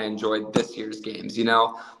more than I enjoyed this year's games. You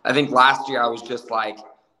know, I think last year I was just like,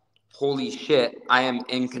 holy shit, I am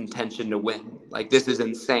in contention to win. Like, this is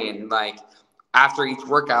insane. Like, after each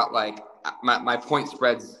workout, like, my point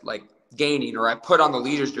spread's like gaining, or I put on the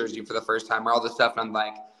leader's jersey for the first time, or all this stuff. And I'm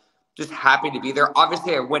like, just happy to be there.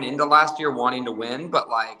 Obviously, I went into last year wanting to win, but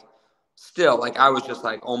like, still, like, I was just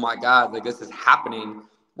like, oh my God, like, this is happening.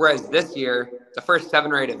 Whereas this year, the first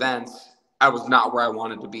 7 or 8 events, I was not where I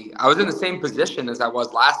wanted to be. I was in the same position as I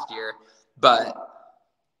was last year, but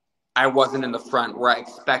I wasn't in the front where I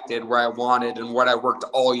expected, where I wanted, and what I worked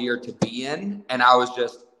all year to be in. And I was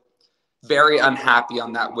just very unhappy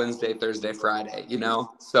on that Wednesday, Thursday, Friday, you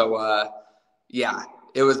know? So, yeah,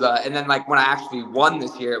 it was, and then like when I actually won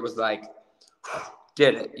this year, it was like,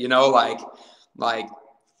 did it, you know, like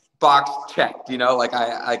box checked, you know, like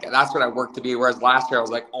that's what I worked to be. Whereas last year I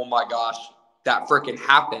was like, oh my gosh, that freaking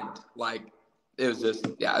happened. Like, it was just,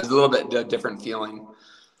 yeah, it was a little bit different feeling.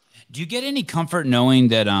 Do you get any comfort knowing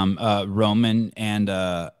that Roman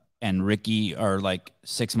and Ricky are like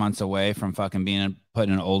 6 months away from fucking being put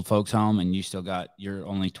in an old folks home, and you're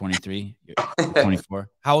only 23, you're 24.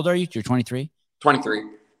 How old are you? You're 23? 23.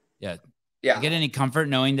 Yeah. Yeah. You get any comfort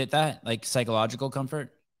knowing that like psychological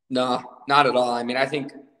comfort? No, not at all. I mean, I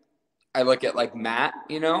think I look at like Matt,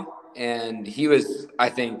 you know, and he was, I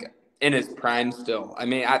think, in his prime still. I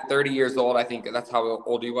mean, at 30 years old, I think that's how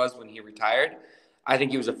old he was when he retired. I think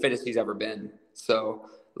he was the fittest he's ever been. So,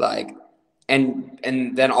 like, and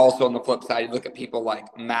then also on the flip side, you look at people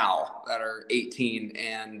like Mal that are 18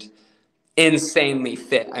 and insanely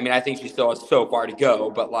fit. I mean, I think she still has so far to go,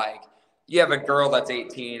 but like, you have a girl that's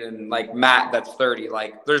 18 and like Matt that's 30.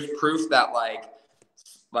 Like, there's proof that like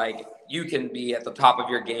you can be at the top of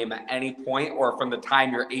your game at any point, or from the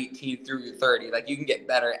time you're 18 through you're 30. Like, you can get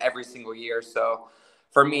better every single year. So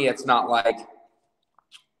for me, it's not like,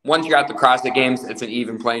 once you're at the CrossFit Games, it's an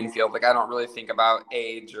even playing field. Like, I don't really think about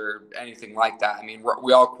age or anything like that. I mean,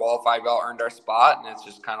 we all qualified, we all earned our spot, and it's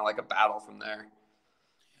just kind of like a battle from there.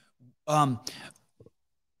 I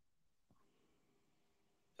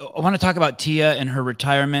want to talk about Tia and her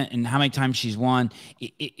retirement and how many times she's won.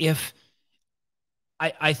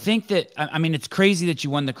 I think that, I mean, it's crazy that you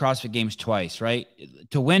won the CrossFit Games twice, right?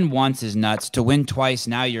 To win once is nuts. To win twice,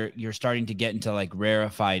 now you're starting to get into like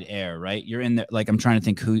rarefied air, right? You're in there. Like, I'm trying to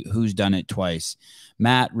think who's done it twice.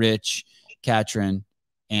 Matt, Rich, Katrin,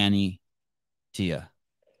 Annie, Tia.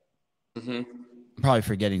 Mm-hmm. I'm probably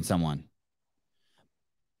forgetting someone.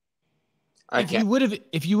 If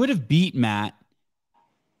you would have beat Matt,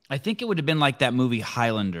 I think it would have been like that movie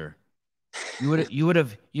Highlander. You would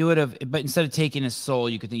have, but instead of taking his soul,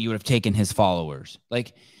 you would have taken his followers.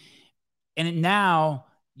 Like, and now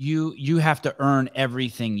you have to earn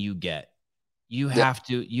everything you get. You have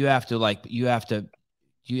to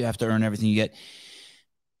earn everything you get.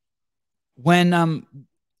 When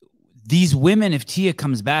these women, if Tia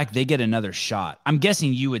comes back, they get another shot. I'm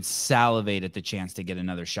guessing you would salivate at the chance to get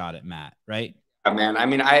another shot at Matt, right? Yeah, man. I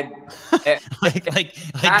mean, like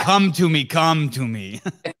come to me.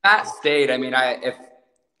 If Matt stayed, I mean,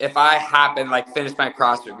 if I happen like finish my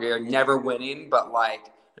CrossFit career, never winning, but like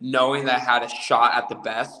knowing that I had a shot at the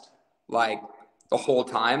best, like the whole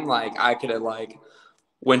time, like I could have like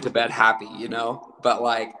went to bed happy, you know. But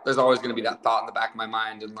like, there's always going to be that thought in the back of my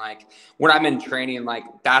mind, and like when I'm in training, like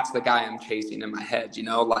that's the guy I'm chasing in my head, you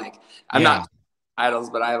know. Like, I'm not idols,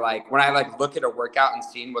 but I like when I like look at a workout and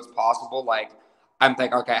seeing what's possible, like I'm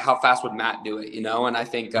thinking, okay, how fast would Matt do it, you know? And I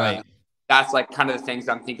think that's like kind of the things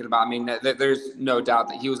I'm thinking about. I mean, there's no doubt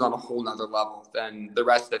that he was on a whole nother level than the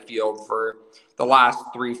rest of the field for the last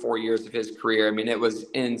 3-4 years of his career. I mean, it was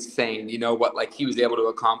insane, you know, what like he was able to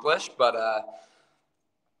accomplish. But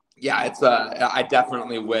yeah, it's I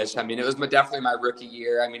definitely wish. I mean, it was definitely my rookie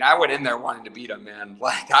year. I mean, I went in there wanting to beat him, man.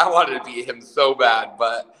 Like, I wanted to beat him so bad,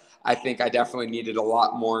 but I think I definitely needed a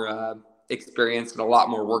lot more experience and a lot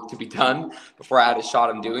more work to be done before I had a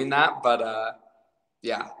shot in doing that. But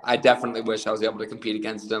yeah, I definitely wish I was able to compete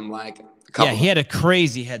against him. Like, he had a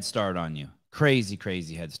crazy head start on you. Crazy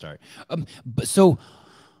head start. But so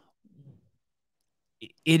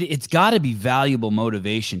it's got to be valuable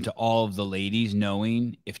motivation to all of the ladies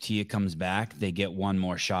knowing if Tia comes back, they get one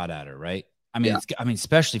more shot at her, right? I mean,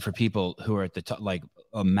 especially for people who are at the top, like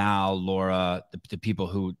Mal, Laura, the people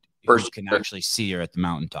who can actually see her at the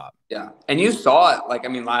mountaintop. Yeah. And you saw it, like, I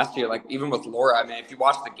mean, last year, like even with Laura, I mean, if you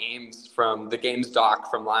watch the games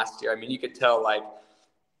doc from last year, I mean, you could tell like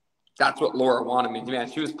that's what Laura wanted me to do. Man,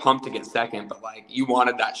 she was pumped to get second, but like you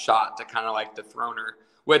wanted that shot to kind of like dethrone her,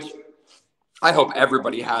 which I hope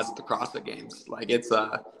everybody has at the CrossFit Games. Like it's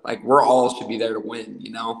like we're all should be there to win,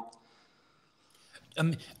 you know?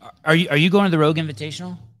 Are you going to the Rogue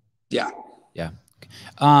Invitational? Yeah. Yeah.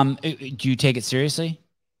 Do you take it seriously?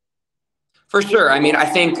 For sure. I mean, I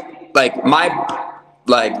think like my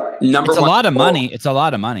number one. It's a lot of money. It's a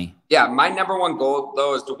lot of money. Yeah, my number one goal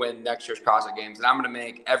though is to win next year's CrossFit Games, and I'm going to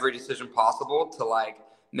make every decision possible to like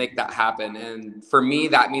make that happen. And for me,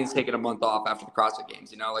 that means taking a month off after the CrossFit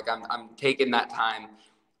Games. You know, like I'm taking that time.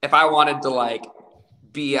 If I wanted to like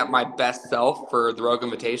be at my best self for the Rogue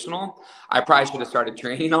Invitational, I probably should have started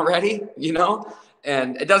training already. You know,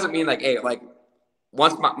 and it doesn't mean like, hey, like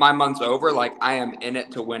once my month's over, like I am in it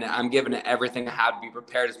to win it. I'm giving it everything I have to be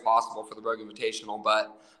prepared as possible for the Rogue Invitational,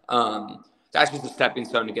 but that's just a stepping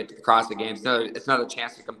stone to get to the CrossFit Games. It's another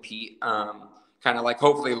chance to compete, kind of like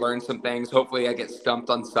hopefully learn some things. Hopefully I get stumped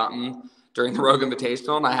on something during the Rogue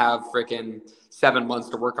Invitational, and I have freaking 7 months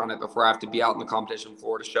to work on it before I have to be out in the competition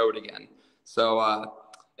floor to show it again. So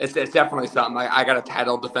it's definitely something. I got a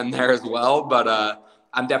title to defend there as well, but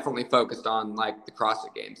I'm definitely focused on like the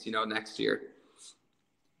CrossFit Games, you know, next year.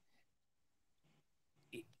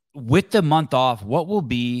 With the month off,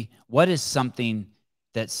 what is something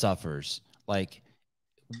that suffers? Like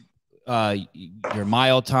your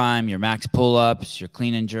mile time, your max pull-ups, your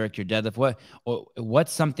clean and jerk, your deadlift.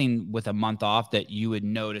 What's something with a month off that you would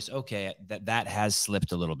notice, okay, that has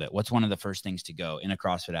slipped a little bit? What's one of the first things to go in a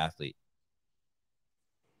CrossFit athlete?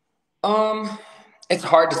 It's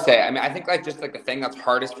hard to say. I mean, I think like just like the thing that's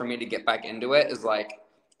hardest for me to get back into it is like,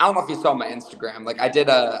 I don't know if you saw my Instagram. Like I did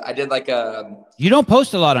like a. You don't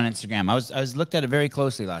post a lot on Instagram. I was looked at it very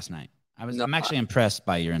closely last night. I'm actually impressed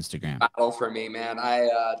by your Instagram. Battle for me, man.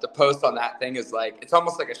 To post on that thing is like, it's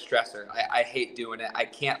almost like a stressor. I hate doing it. I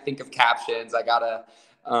can't think of captions. I gotta,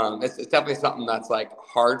 it's definitely something that's like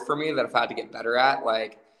hard for me that I've had to get better at.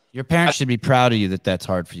 Like your parents should be proud of you that's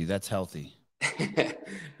hard for you. That's healthy.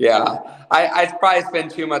 Yeah. I probably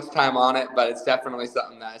spend too much time on it, but it's definitely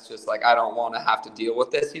something that's just like, I don't want to have to deal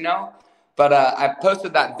with this, you know? But I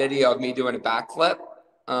posted that video of me doing a backflip.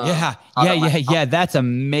 Yeah. That's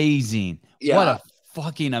amazing. Yeah. What a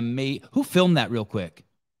fucking amazing. Who filmed that real quick?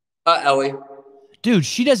 Ellie. Dude,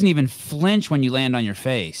 she doesn't even flinch when you land on your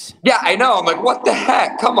face. Yeah, I know. I'm like, what the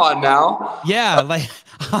heck? Come on now. Yeah, like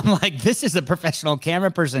I'm like, this is a professional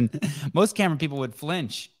camera person. Most camera people would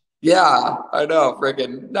flinch. Yeah, I know.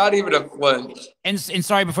 Freaking not even a flinch. And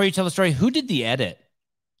sorry, before you tell the story, who did the edit?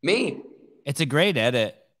 Me. It's a great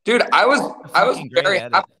edit. Dude, I was very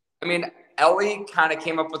happy. I mean, Ellie kind of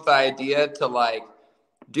came up with the idea to like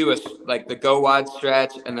do like the go wide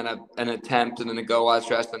stretch and then an attempt and then a go wide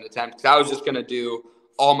stretch and an attempt. Because I was just gonna do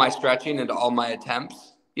all my stretching into all my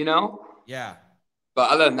attempts, you know? Yeah. But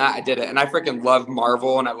other than that, I did it. And I freaking love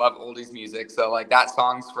Marvel and I love oldies music. So like that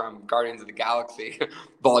song's from Guardians of the Galaxy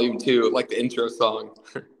Volume 2, like the intro song.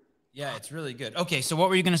 Yeah, it's really good. Okay, so what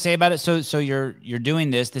were you going to say about it? So you're doing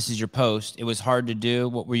this. This is your post. It was hard to do.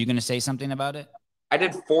 What were you going to say something about it? I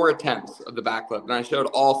did 4 attempts of the backflip and I showed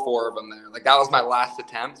all 4 of them there. Like that was my last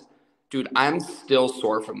attempt. Dude, I'm still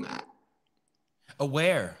sore from that.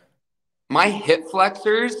 Where? My hip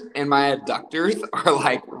flexors and my adductors are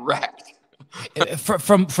like wrecked.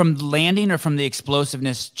 From landing or from the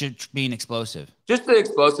explosiveness, just being explosive? Just the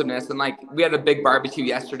explosiveness. And like we had a big barbecue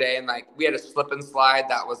yesterday and like we had a slip and slide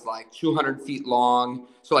that was like 200 feet long.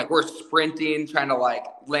 So like we're sprinting, trying to like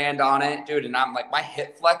land on it, dude. And I'm like, my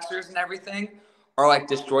hip flexors and everything are like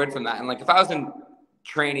destroyed from that. And like if I was in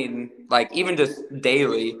training, like even just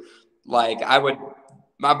daily, like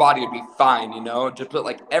my body would be fine, you know, just put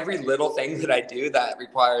like every little thing that I do that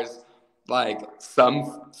requires like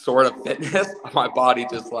some sort of fitness, my body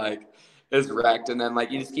just like is wrecked. And then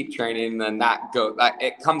like you just keep training and then that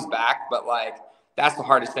it comes back. But like that's the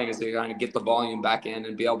hardest thing is to kind of get the volume back in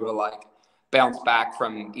and be able to like bounce back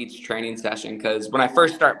from each training session. Because when I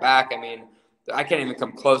first start back, I mean, I can't even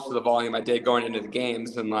come close to the volume I did going into the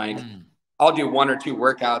games. And like I'll do 1 or 2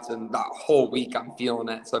 workouts and that whole week I'm feeling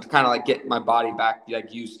it. So to kind of like get my body back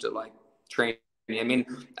like used to like training. I mean,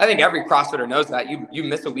 I think every CrossFitter knows that you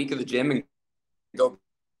miss a week of the gym and go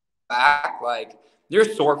back, like you're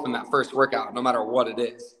sore from that first workout, no matter what it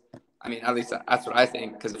is. I mean, at least that's what I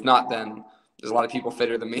think. Because if not, then there's a lot of people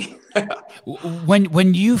fitter than me.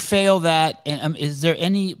 When you fail that, is there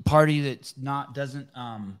any party that's doesn't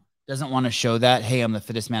want to show that? Hey, I'm the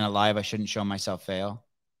fittest man alive. I shouldn't show myself fail.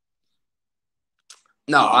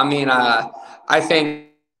 No, I mean, I think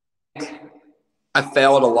I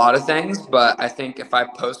failed a lot of things, but I think if I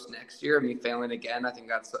post next year of me failing again, I think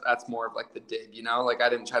that's more of like the dig, you know, like I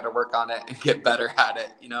didn't try to work on it and get better at it.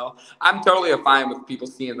 You know, I'm totally fine with people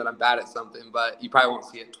seeing that I'm bad at something, but you probably won't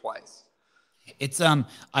see it twice. It's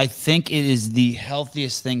I think it is the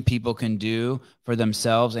healthiest thing people can do for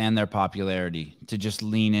themselves and their popularity, to just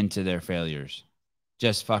lean into their failures.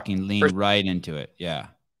 Just fucking lean right into it. Yeah.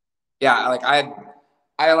 Yeah, like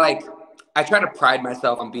I try to pride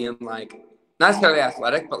myself on being like not necessarily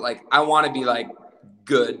athletic, but like I want to be like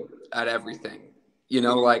good at everything. You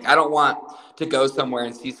know, like I don't want to go somewhere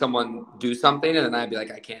and see someone do something and then I'd be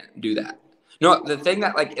like, I can't do that. No, the thing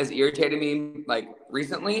that like has irritated me like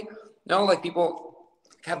recently, like people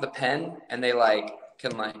have the pen and they like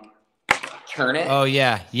can like turn it. Oh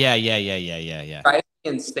yeah. Yeah. Right?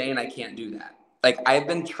 Insane. I can't do that. Like I've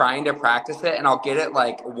been trying to practice it and I'll get it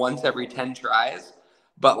like once every 10 tries,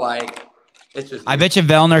 but like it's just. I bet you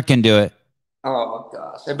Vellner can do it. Oh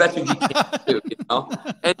gosh, I bet you he can too. You know,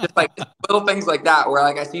 and just like little things like that where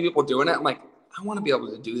like I see people doing it, I'm like, I want to be able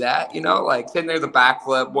to do that. You know, like sitting there the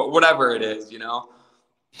backflip, whatever it is. You know.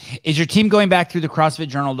 Is your team going back through the CrossFit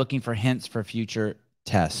Journal looking for hints for future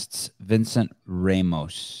tests? Vincent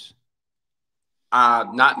Ramos.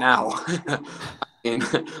 Not now. I mean,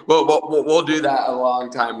 we'll do that a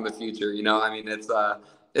long time in the future. You know, I mean, it's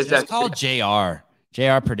just call JR.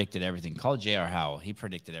 JR predicted everything. Call JR Howell. He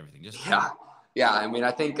predicted everything. Yeah. I mean,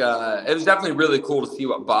 I think it was definitely really cool to see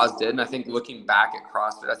what Boz did, and I think looking back at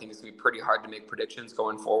CrossFit, I think it's gonna be pretty hard to make predictions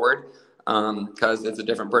going forward because it's a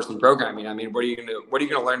different person programming. I mean, what are you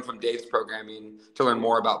gonna learn from Dave's programming to learn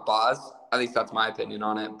more about Boz? At least that's my opinion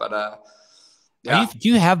on it. But yeah. Do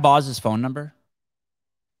you have Boz's phone number?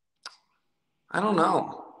 I don't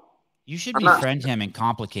know. You should befriend him and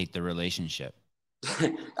complicate the relationship.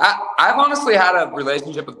 I've honestly had a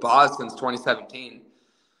relationship with Boz since 2017.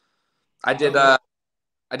 I did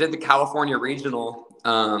the California regional.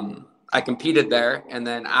 I competed there, and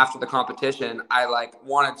then after the competition, I like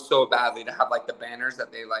wanted so badly to have like the banners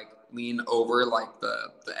that they like lean over like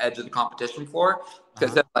the edge of the competition floor,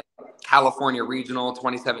 because like California regional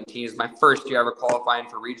 2017 is my first year ever qualifying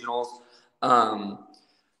for regionals.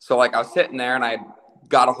 So like I was sitting there and I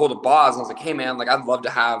got a hold of Boz and I was like, hey man, like I'd love to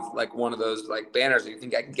have like one of those like banners. Do you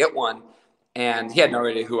think I can get one? And he had no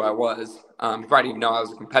idea who I was. He probably didn't even know I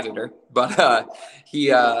was a competitor, but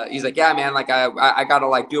he's like, yeah, man, like I gotta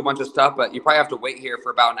like do a bunch of stuff, but you probably have to wait here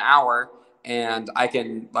for about an hour and I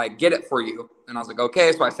can like get it for you. And I was like,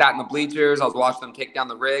 okay. So I sat in the bleachers. I was watching them take down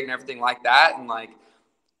the rig and everything like that. And like,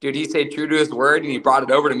 dude, he stayed true to his word and he brought it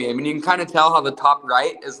over to me. I mean, you can kind of tell how the top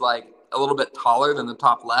right is like a little bit taller than the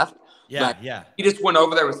top left. Yeah. He just went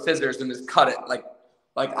over there with scissors and just cut it like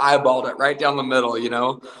eyeballed it right down the middle, you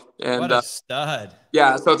know. And what a stud.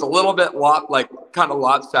 Yeah, so it's a little bit kind of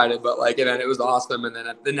lopsided, but like, and then it was awesome. And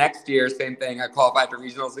then the next year, same thing. I qualified for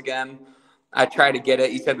regionals again. I tried to get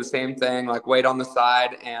it. He said the same thing, like wait on the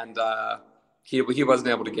side, and he wasn't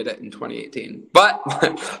able to get it in 2018. But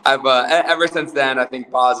I've ever since then, I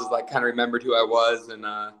think Boz has like kind of remembered who I was and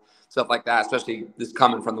stuff like that, especially this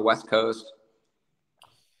coming from the West Coast.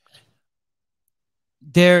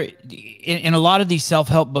 There, in a lot of these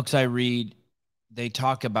self-help books I read, they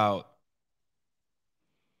talk about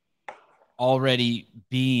already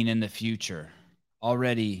being in the future,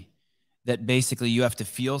 already that basically you have to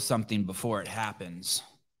feel something before it happens.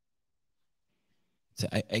 So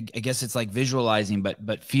I guess it's like visualizing,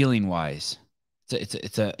 but feeling wise.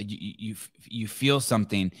 You feel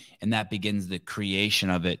something and that begins the creation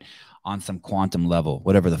of it on some quantum level,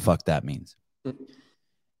 whatever the fuck that means.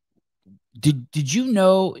 Did you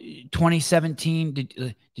know 2017?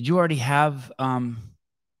 Did you already have some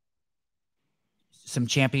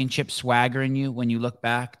championship swagger in you when you look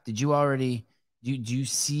back? Did you already do you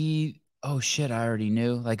see? Oh shit! I already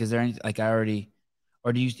knew. Like, is there any like I already,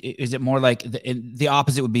 or do you? Is it more like the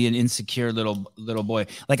opposite would be an insecure little boy?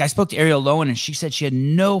 Like I spoke to Ariel Lowen and she said she had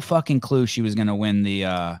no fucking clue she was gonna win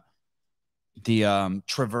the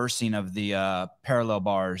traversing of the parallel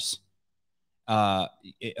bars.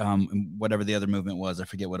 Whatever the other movement was, I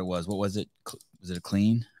forget what it was. What was it? Was it a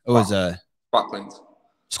clean? It was a squat cleans.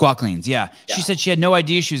 Squat cleans. Yeah. She said she had no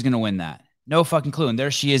idea she was going to win that. No fucking clue. And there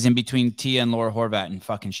she is in between Tia and Laura Horvat, and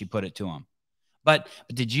fucking she put it to him. But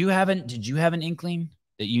did you have an inkling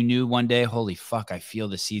that you knew one day, holy fuck, I feel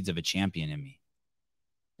the seeds of a champion in me?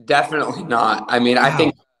 Definitely not. I mean, wow. I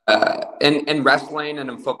think in wrestling and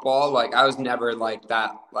in football, like I was never like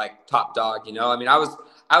that, like top dog, you know? I mean, I was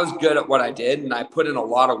good at what I did and I put in a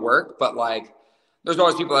lot of work, but like there's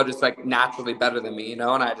always people that are just like naturally better than me, you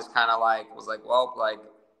know? And I just kind of like was like, well, like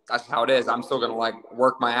that's how it is. I'm still going to like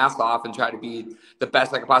work my ass off and try to be the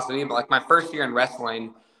best I could possibly be. But like my first year in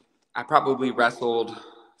wrestling, I probably wrestled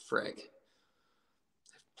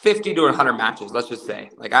 50 to 100 matches. Let's just say,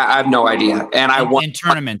 like, I have no idea. And I won in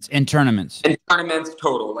tournaments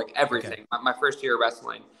total, like everything. Okay. My first year of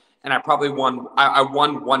wrestling. And I probably won, I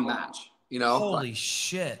won one match, you know? Holy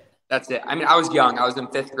shit. That's it. I mean, I was young. I was in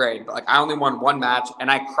 5th grade, but like I only won one match and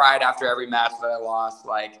I cried after every match that I lost.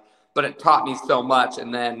 Like, but it taught me so much.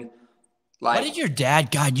 And then like, what did your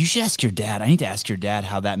dad, God, you should ask your dad. I need to ask your dad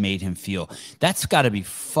how that made him feel. That's got to be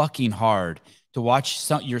fucking hard to watch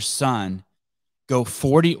your son go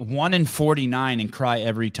 1-49 and cry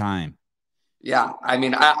every time. Yeah. I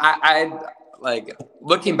mean, I like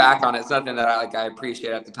looking back on it, it's nothing that I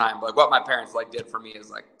appreciate at the time. But like what my parents like did for me is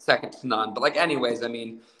like second to none. But like, anyways, I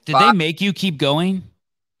mean, did they make you keep going?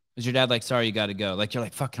 Was your dad like, sorry, you got to go? Like, you're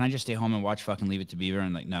like, fuck, can I just stay home and watch fucking Leave It to Beaver?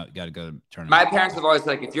 And like, no, you got to go to tournament. My parents have always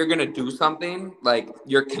like, if you're going to do something, like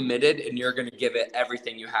you're committed and you're going to give it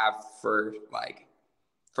everything you have for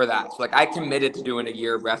that. So like I committed to doing a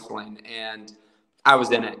year of wrestling and I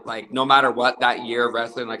was in it. Like no matter what that year of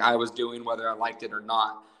wrestling, like I was doing whether I liked it or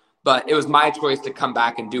not. But it was my choice to come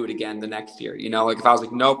back and do it again the next year. You know, like if I was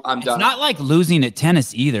like, nope, I'm done. It's not like losing at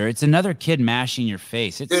tennis either. It's another kid mashing your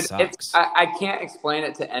face. It sucks. I can't explain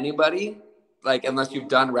it to anybody, like unless you've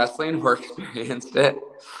done wrestling or experienced it.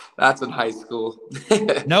 That's in high school.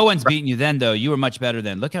 No one's beating you then, though. You were much better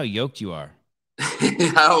then. Look how yoked you are.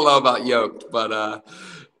 I don't know about yoked, but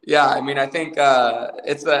yeah, I mean, I think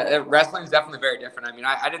wrestling is definitely very different. I mean,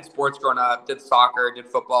 I did sports growing up, did soccer, did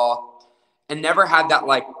football, and never had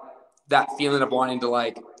that feeling of wanting to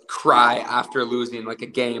like cry after losing like a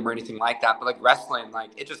game or anything like that. But like wrestling, like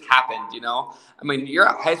it just happened, you know? I mean, you're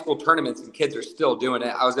at high school tournaments and kids are still doing it.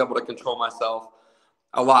 I was able to control myself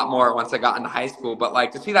a lot more once I got into high school. But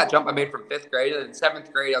like to see that jump I made from 5th grade and in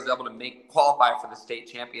 7th grade, I was able to qualify for the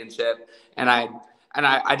state championship. And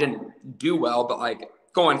I didn't do well, but like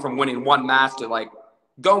going from winning one match to like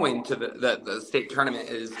going to the state tournament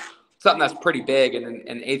is something that's pretty big. And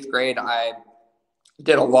in 8th grade, I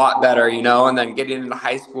did a lot better, you know, and then getting into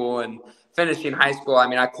high school and finishing high school. I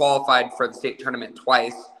mean, I qualified for the state tournament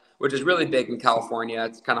twice, which is really big in California.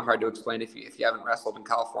 It's kind of hard to explain if you haven't wrestled in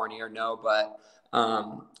California or know, but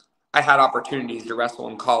I had opportunities to wrestle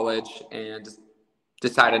in college and just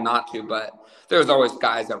decided not to, but there was always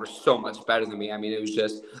guys that were so much better than me. I mean, it was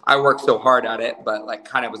just, I worked so hard at it, but like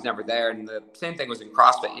kind of was never there. And the same thing was in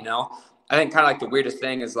CrossFit, you know. I think kind of like the weirdest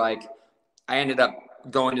thing is like I ended up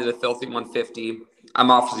going to the Filthy 150. I'm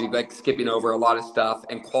obviously like skipping over a lot of stuff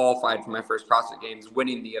and qualified for my first CrossFit Games,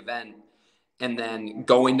 winning the event, and then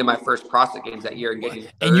going to my first CrossFit Games that year and getting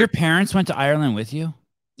third. And your parents went to Ireland with you?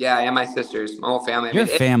 Yeah, and my sisters, my whole family. Your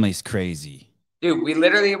family's crazy. Dude, we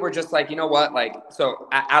literally were just like, you know what? Like, so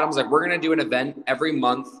Adam's like, we're going to do an event every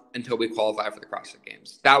month until we qualify for the CrossFit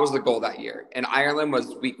Games. That was the goal that year. And Ireland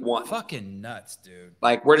was week 1. Fucking nuts, dude.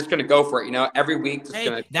 Like, we're just going to go for it, you know, every week.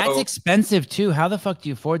 Hey, that's expensive too. How the fuck do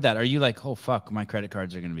you afford that? Are you like, oh, fuck, my credit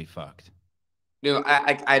cards are going to be fucked? Dude,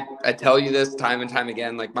 I tell you this time and time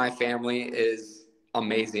again, like my family is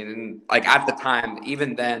amazing. And like at the time,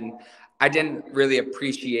 even then, I didn't really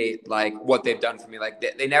appreciate like what they've done for me. Like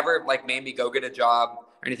they never like made me go get a job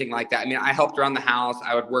or anything like that. I mean, I helped around the house.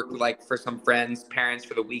 I would work like for some friends' parents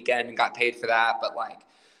for the weekend and got paid for that. But like,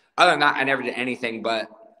 other than that, I never did anything, but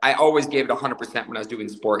I always gave it 100% when I was doing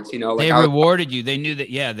sports, you know, like they rewarded you. They knew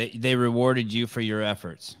that. Yeah. They rewarded you for your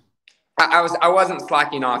efforts. I wasn't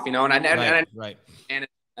slacking off, you know, and right.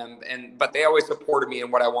 But they always supported me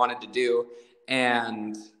in what I wanted to do.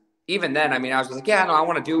 And even then, I mean, I was just like, yeah, no, I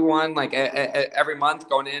want to do one like every month,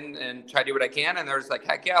 going in and try to do what I can. And they're just like,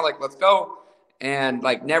 heck yeah, like, let's go. And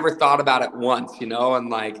like, never thought about it once, you know, and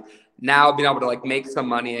like now being able to like make some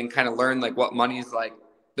money and kind of learn like what money is like,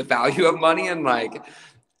 the value of money and like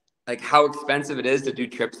how expensive it is to do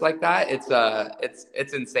trips like that.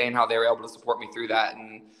 It's insane how they were able to support me through that.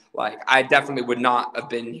 And like, I definitely would not have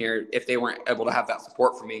been here if they weren't able to have that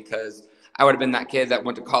support for me, because I would have been that kid that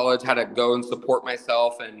went to college, had to go and support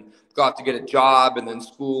myself and go out to get a job and then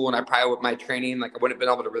school. And I probably with my training, like I wouldn't have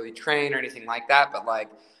been able to really train or anything like that. But like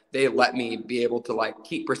they let me be able to like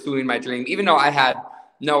keep pursuing my dream, even though I had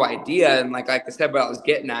no idea. And like I said, what I was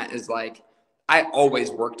getting at is like, I always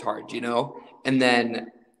worked hard, you know? And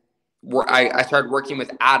then I started working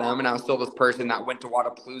with Adam, and I was still this person that went to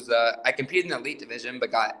Wadapalooza. I competed in the elite division,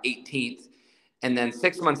 but got 18th. And then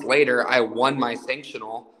 6 months later, I won my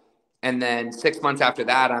sanctional. And then 6 months after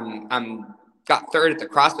that, I'm got third at the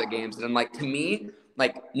CrossFit Games. And like, to me,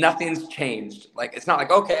 like nothing's changed. Like, it's not like,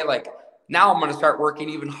 okay, like now I'm going to start working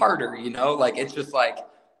even harder, you know, like, it's just like,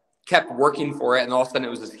 kept working for it. And all of a sudden it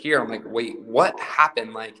was just here. I'm like, wait, what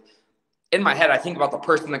happened? Like in my head, I think about the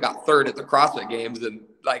person that got third at the CrossFit Games, and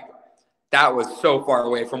like, that was so far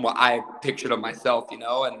away from what I pictured of myself, you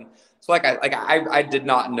know? And so I did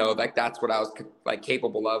not know like that's what I was like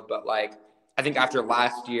capable of. But like, I think after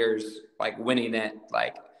last year's like winning it,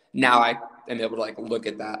 like now I am able to like look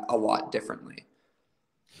at that a lot differently.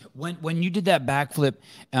 When you did that backflip,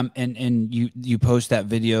 and you post that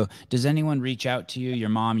video, does anyone reach out to you? Your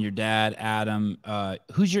mom, your dad, Adam?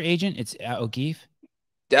 Who's your agent? It's O'Keefe.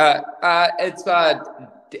 It's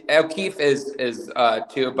O'Keefe is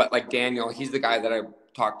too, but like Daniel, he's the guy that I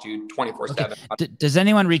talk to 24/7. Okay. Does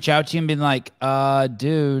anyone reach out to you and be like,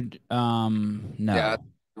 dude, no. Yeah.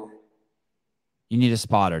 You need a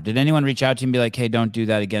spotter. Did anyone reach out to you and be like, hey, don't do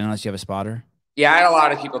that again unless you have a spotter? Yeah, I had a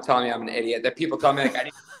lot of people telling me I'm an idiot. That people tell me like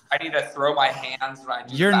I need to throw my hands when I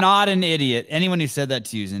do. You're not an idiot. Anyone who said that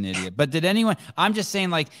to you is an idiot. But did anyone? I'm just saying,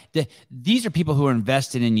 like, these are people who are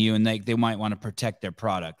invested in you, and they might want to protect their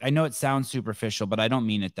product. I know it sounds superficial, but I don't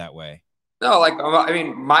mean it that way. No, like, I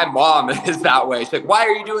mean, my mom is that way. She's like, why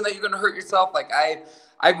are you doing that? You're going to hurt yourself. Like,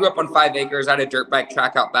 I grew up on 5 acres. I had a dirt bike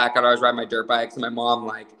track out back. I'd always ride my dirt bikes. And my mom,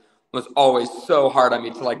 like, was always so hard on me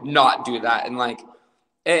to, like, not do that. And, like,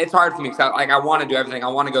 it's hard for me because I want to do everything. I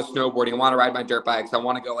want to go snowboarding. I want to ride my dirt bikes. I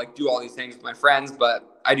want to go, like, do all these things with my friends.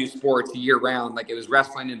 But I do sports year round. Like, it was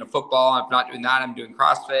wrestling into football. I'm not doing that. I'm doing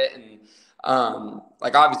CrossFit. And,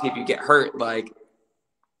 like, obviously, if you get hurt, like,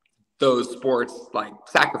 those sports like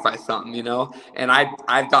sacrifice something, you know? And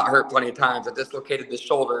I've got hurt plenty of times. I dislocated the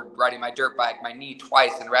shoulder riding my dirt bike, my knee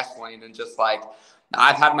twice in wrestling. And just like,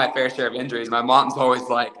 I've had my fair share of injuries. My mom's always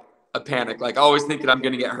like a panic, like always thinking I'm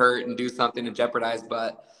going to get hurt and do something and jeopardize.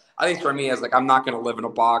 But I think for me, is like, I'm not going to live in a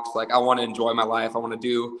box. Like I want to enjoy my life. I want to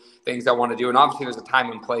do things I want to do. And obviously there's a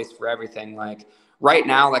time and place for everything. Like right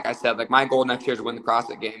now, like I said, like my goal next year is to win the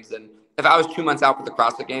CrossFit Games. And if I was 2 months out for the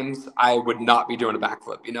CrossFit Games, I would not be doing a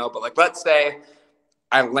backflip, you know? But like, let's say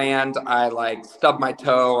I land, I like stub my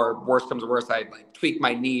toe, or worse comes to worse, I like tweak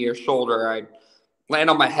my knee or shoulder, I land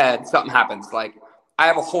on my head, something happens. Like I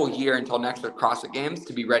have a whole year until next year's CrossFit Games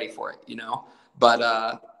to be ready for it, you know?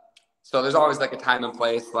 But, so there's always like a time and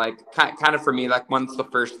place, like kind of for me, like once the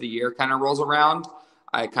first of the year kind of rolls around,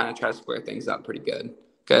 I kind of try to square things up pretty good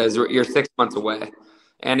because you're 6 months away.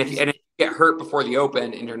 And if you get hurt before the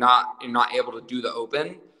Open and you're not able to do the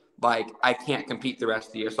Open, like I can't compete the rest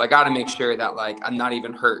of the year. So I got to make sure that like I'm not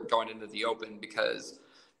even hurt going into the Open, because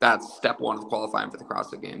that's step one of qualifying for the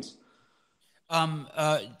CrossFit Games.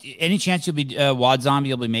 Any chance you'll be Wad Zombie?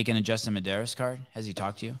 You'll be making a Justin Medeiros card? Has he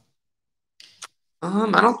talked to you?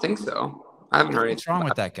 I don't think so. I haven't heard anything. What's wrong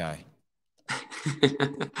with that guy?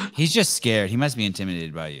 He's just scared. He must be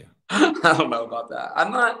intimidated by you. I don't know about that.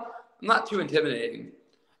 I'm not too intimidating.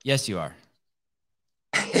 Yes, you are.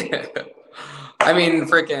 I mean,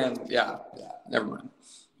 freaking, yeah, never mind.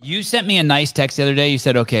 You sent me a nice text the other day. You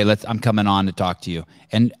said, okay, I'm coming on to talk to you.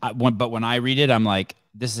 And but when I read it, I'm like,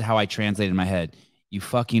 this is how I translate in my head. You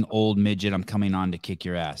fucking old midget, I'm coming on to kick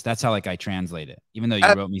your ass. That's how like I translate it, even though you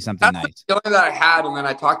wrote me something nice. That's the feeling that I had, and then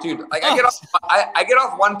I talked to you. Like I get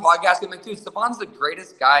off one podcast and I'm like, dude, Sevan's the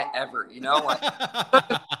greatest guy ever, you know? Like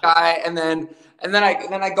guy, and then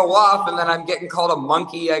I go off, and then I'm getting called a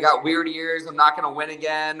monkey. I got weird ears. I'm not gonna win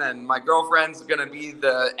again, and my girlfriend's gonna be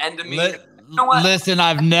the end of me. You know what? Listen,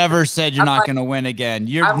 I've never said you're not gonna win again.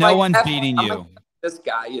 No one's beating you. This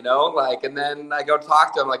guy, you know, like, and then I go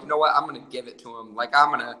talk to him, like, you know what? I'm going to give it to him. Like,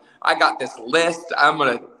 I got this list. I'm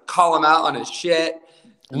going to call him out on his shit.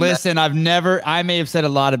 Listen, I may have said a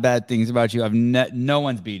lot of bad things about you. No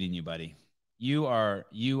one's beating you, buddy. You are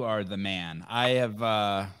the man.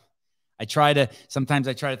 Sometimes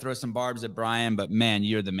I try to throw some barbs at Brian, but man,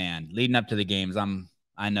 you're the man. Leading up to the games,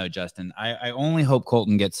 I know, Justin. I only hope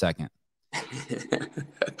Colton gets second.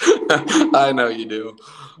 I know you do.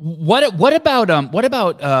 What about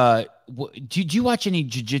did you watch any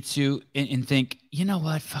jiu-jitsu and think, you know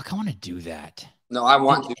what, fuck, I want to do that? No, I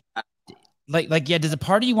want to. Like yeah, does a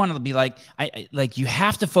part of you want to be like, I like, you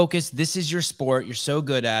have to focus, this is your sport, you're so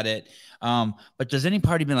good at it, but does any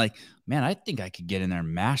part of you be like, man, I think I could get in there and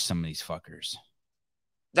mash some of these fuckers?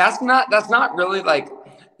 That's not really like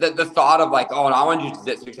the thought of like, oh, I want to do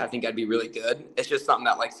jiu-jitsu because I think I'd be really good. It's just something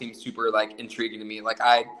that like seems super like intriguing to me. Like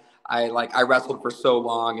I wrestled for so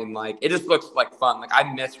long, and like it just looks like fun. Like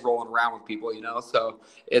I miss rolling around with people, you know. So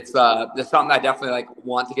it's something I definitely like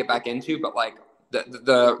want to get back into, but like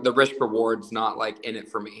the risk reward's not like in it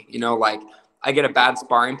for me, you know. Like I get a bad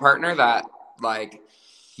sparring partner that like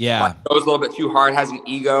goes a little bit too hard, has an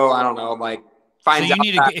ego. I don't know, like. So you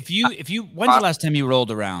need to, if you, when's the last time you rolled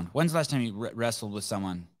around? When's the last time you wrestled with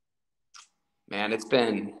someone? Man, it's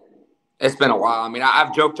been It's been a while. I mean,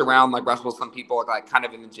 I've joked around, like wrestled with some people like kind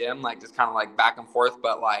of in the gym, like just kind of like back and forth,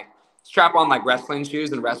 but like strap on like wrestling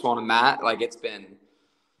shoes and wrestle on a mat. Like it's been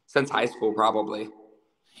since high school, probably.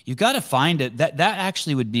 You got to find it. That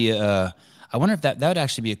actually would be I wonder if that would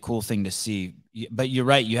actually be a cool thing to see. But you're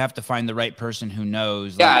right. You have to find the right person who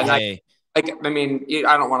knows. Yeah. Like, And hey, I mean,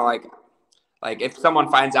 I don't want to like if someone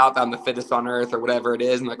finds out that I'm the fittest on earth or whatever it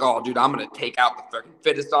is, and like, oh, dude, I'm going to take out the freaking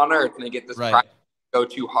fittest on earth, and they get this right. go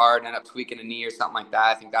too hard and end up tweaking a knee or something like that.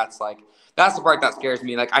 I think that's the part that scares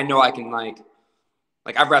me. Like, I know I can like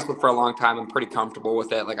I've wrestled for a long time. I'm pretty comfortable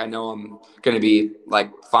with it. Like, I know I'm going to be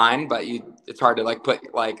like fine, but it's hard to like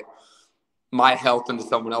put like my health into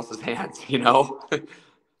someone else's hands, you know?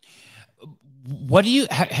 What do you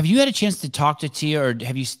have you had a chance to talk to Tia, or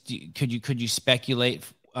have you could you speculate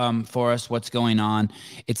for us what's going on?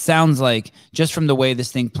 It sounds like, just from the way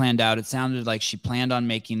this thing planned out, it sounded like she planned on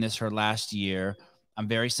making this her last year. I'm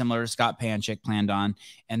very similar to Scott Panchik planned on,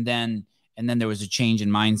 and then there was a change in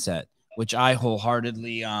mindset, which I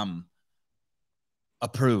wholeheartedly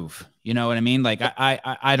approve. You know what I mean? Like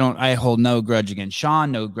I hold no grudge against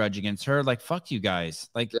Sean, no grudge against her. Like, fuck you guys.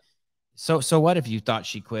 Like, so what if you thought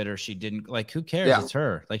she quit or she didn't? Like, who cares? Yeah. It's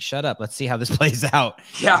her. Like, shut up. Let's see how this plays out.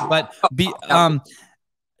 Yeah. But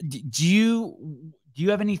do you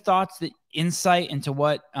have any thoughts, insight into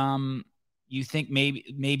what you think maybe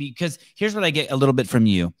because here's what I get a little bit from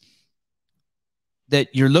you,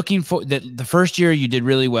 that you're looking for, that the first year you did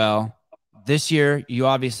really well. This year you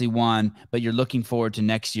obviously won, but you're looking forward to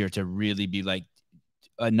next year to really be like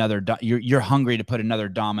you're hungry to put another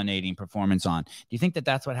dominating performance on. Do you think that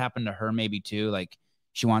that's what happened to her maybe too? Like,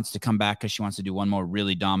 she wants to come back because she wants to do one more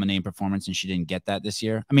really dominating performance, and she didn't get that this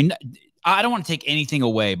year. I mean, I don't want to take anything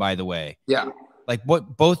away, by the way. Yeah. Like,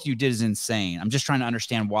 what both you did is insane. I'm just trying to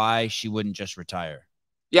understand why she wouldn't just retire.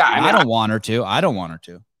 Yeah. I mean, I don't want her to. I don't want her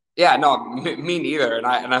to. Yeah, no, me neither. And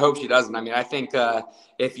I hope she doesn't. I mean, I think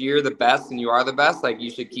if you're the best and you are the best, like,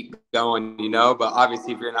 you should keep going, you know, but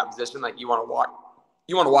obviously if you're in that position, like, you want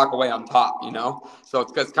to walk away on top, you know? So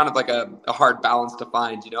it's kind of like a hard balance to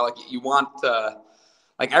find, you know, like, you want to,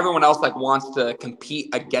 like, everyone else like wants to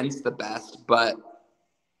compete against the best, but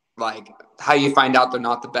like, how you find out they're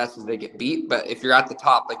not the best is they get beat. But if you're at the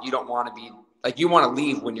top, like, you don't want to be, like, you want to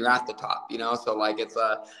leave when you're at the top, you know? So like, it's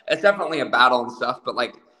definitely a battle and stuff, but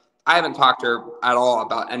like, I haven't talked to her at all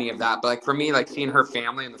about any of that. But like, for me, like, seeing her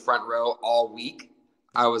family in the front row all week,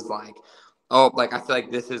 I was like, oh, like, I feel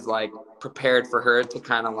like this is like prepared for her to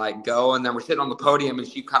kind of like go. And then we're sitting on the podium and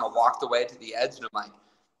she kind of walked away to the edge, and I'm like,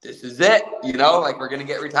 this is it, you know, like, we're going to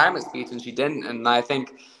get retirement speech. And she didn't. And I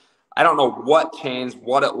think, I don't know what changed,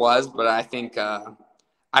 what it was, but I think, I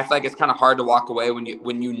feel like it's kind of hard to walk away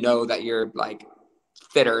when you know that you're like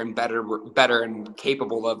fitter and better and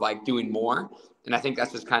capable of like doing more. And I think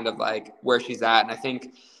that's just kind of like where she's at. And I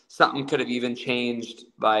think something could have even changed,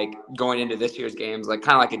 like, going into this year's games, like,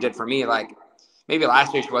 kind of like it did for me. Like, maybe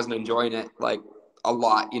last year she wasn't enjoying it like a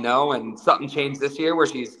lot, you know, and something changed this year where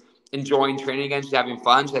she's enjoying training again. She's having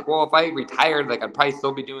fun. She's like, well, if I retired, like, I'd probably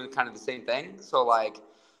still be doing kind of the same thing. So like,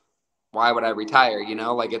 why would I retire? You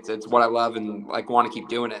know, like, it's what I love and like want to keep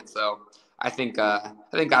doing it. So I think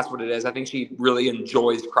that's what it is. I think she really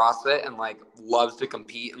enjoys CrossFit and like loves to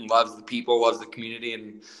compete and loves the people, loves the community,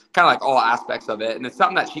 and kind of like all aspects of it. And it's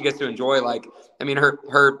something that she gets to enjoy. Like, I mean,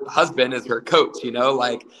 her husband is her coach, you know,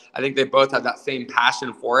 like, I think they both have that same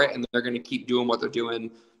passion for it, and they're going to keep doing what they're doing,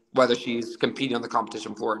 whether she's competing on the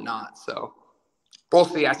competition floor or not. So we'll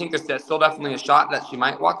see. I think there's still definitely a shot that she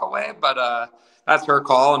might walk away, but that's her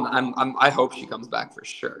call. And I hope she comes back for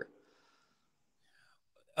sure.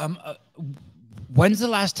 When's the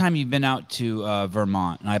last time you've been out to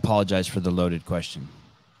Vermont? And I apologize for the loaded question,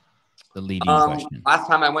 the leading question. Last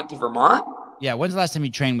time I went to Vermont? Yeah, when's the last time you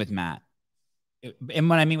trained with Matt? And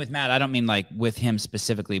when I mean with Matt, I don't mean like with him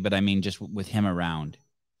specifically, but I mean just with him around.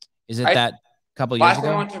 Is it that couple years ago? Last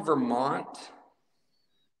time I went to Vermont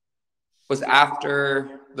was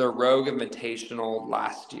after the Rogue Invitational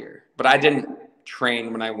last year, but I didn't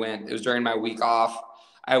train when I went. It was during my week off.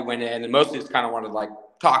 I went in and mostly just kind of wanted to like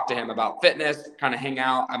talk to him about fitness, kind of hang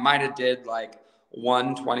out. I might have did like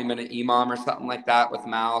 20-minute EMOM or something like that with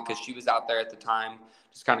Mal, because she was out there at the time,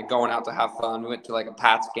 just kind of going out to have fun. We went to like a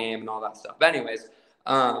Pats game and all that stuff. But anyways,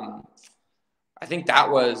 I think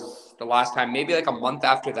that was the last time. Maybe like a month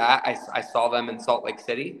after that, I saw them in Salt Lake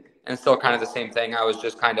City, and still kind of the same thing. I was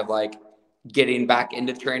just kind of like getting back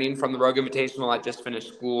into training from the Rogue Invitational. I just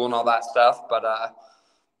finished school and all that stuff. But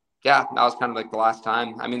yeah, that was kind of like the last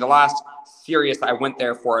time. I mean, the last serious I went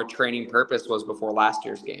there for a training purpose was before last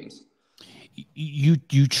year's games.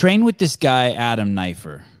 You train with this guy, Adam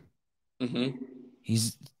Knifer. Mm-hmm.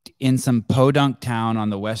 in some podunk town on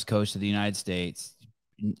the West Coast of the United States.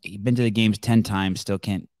 He's been to the games 10 times, still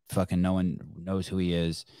can't fucking, no one knows who he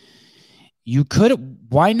is.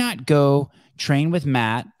 Why not go train with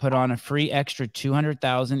Matt, put on a free extra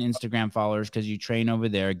 200,000 Instagram followers because you train over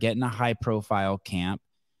there, get in a high profile camp.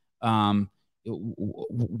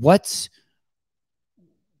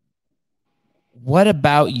 What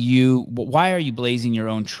about you? Why are you blazing your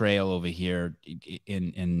own trail over here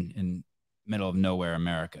in middle of nowhere,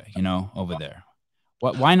 America, over there?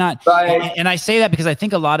 Why not? And I say that because I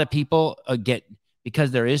think a lot of people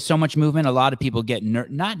because there is so much movement, a lot of people get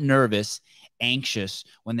not nervous, anxious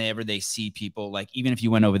whenever they see people, like, even if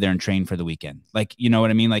you went over there and trained for the weekend, like, you know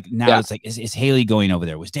what I mean? Like now it's like, is Haley going over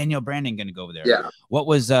there? Was Danielle Brandon going to go over there? Yeah. What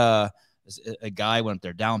was a guy went up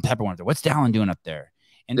there? Dallin Pepper went up there. What's Dallin doing up there?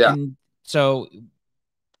 And so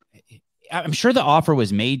I'm sure the offer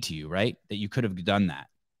was made to you, right? That you could have done that.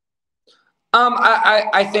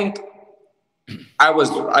 I think I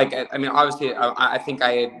was like, I mean, obviously I think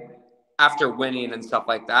I had, after winning and stuff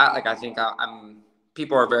like that, like, I think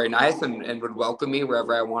people are very nice and would welcome me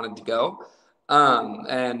wherever I wanted to go.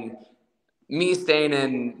 And me staying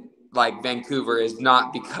in like Vancouver is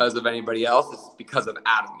not because of anybody else. It's because of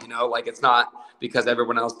Adam, like, it's not because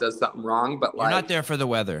everyone else does something wrong, but like, you're not there for the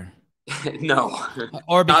weather. No.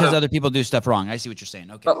 Or because other people do stuff wrong. I see what you're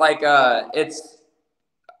saying. Okay. But like,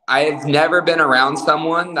 I've never been around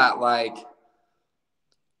someone that like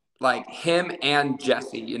him and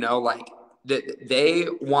Jesse, like, that they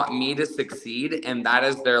want me to succeed, and that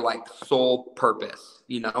is their like sole purpose,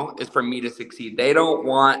 is for me to succeed. They don't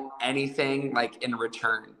want anything like in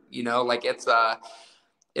return, like it's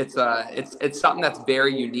something that's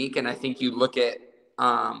very unique. And I think you look at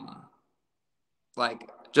like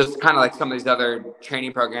just kind of like some of these other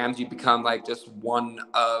training programs, you become like just one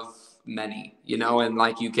of many, and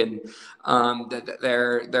like you can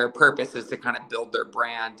their purpose is to kind of build their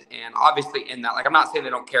brand. And obviously in that, like, I'm not saying they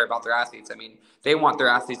don't care about their athletes. I mean, they want their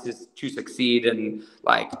athletes to succeed and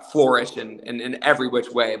like flourish in every which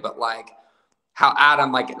way. But like how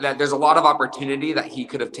Adam, like, that there's a lot of opportunity that he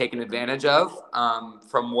could have taken advantage of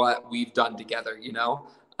from what we've done together,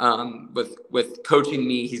 with coaching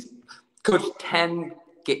me. He's coached 10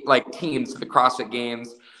 teams to the CrossFit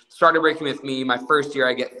Games. Started working with me. My first year,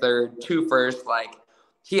 I get third, 2 first. Like,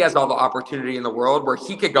 he has all the opportunity in the world where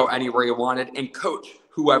he could go anywhere he wanted and coach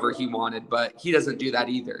whoever he wanted, but he doesn't do that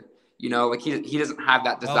either. Like he doesn't have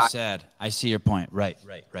that desire. Well said. I see your point. Right.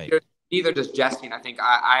 Neither does Jesse. And I think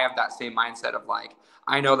I have that same mindset of like,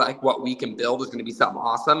 I know that like what we can build is going to be something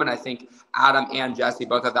awesome. And I think Adam and Jesse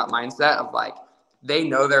both have that mindset of like, they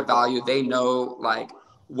know their value. They know like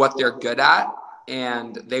what they're good at,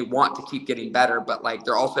 and they want to keep getting better, but like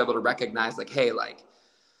they're also able to recognize like, hey, like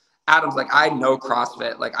Adam's like, I know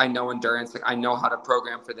CrossFit, like I know endurance, like I know how to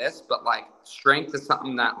program for this, but like strength is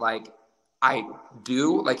something that like I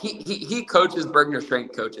do. Like he coaches Bergner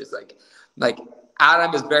strength coaches. Like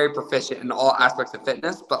Adam is very proficient in all aspects of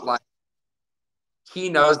fitness, but like he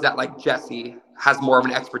knows that like Jesse has more of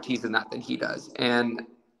an expertise in that than he does. And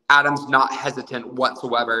Adam's not hesitant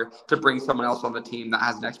whatsoever to bring someone else on the team that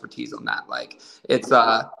has an expertise on that. Like it's,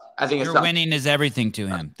 I think your winning is everything to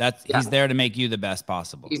him. He's there to make you the best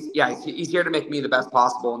possible. He's here to make me the best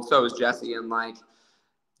possible. And so is Jesse. And like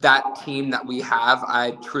that team that we have,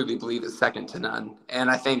 I truly believe is second to none.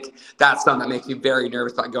 And I think that's something that makes me very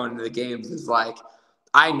nervous about going into the games is like,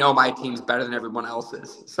 I know my team's better than everyone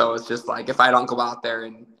else's. So it's just like, if I don't go out there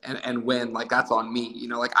and win, like that's on me,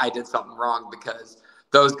 like I did something wrong, because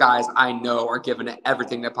those guys I know are giving it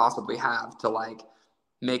everything they possibly have to like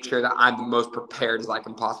make sure that I'm the most prepared as I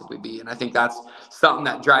can possibly be. And I think that's something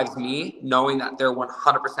that drives me, knowing that they're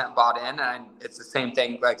 100% bought in. And it's the same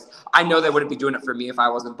thing. Like, I know they wouldn't be doing it for me if I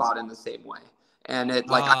wasn't bought in the same way. And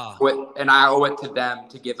I owe it to them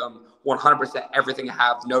to give them 100% everything I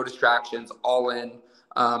have, no distractions, all in,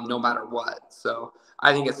 no matter what. So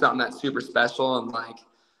I think it's something that's super special. And like,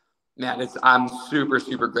 man, I'm super,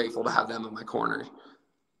 super grateful to have them in my corner.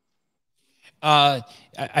 I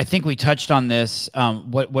think we touched on this.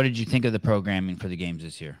 What did you think of the programming for the games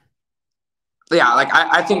this year? Yeah, like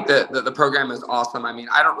I think that the program is awesome. I mean,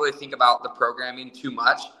 I don't really think about the programming too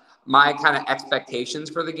much. My kind of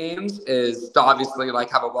expectations for the games is to obviously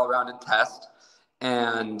like have a well-rounded test.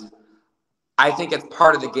 And I think it's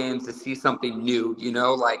part of the games to see something new,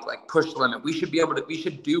 like push limit. We should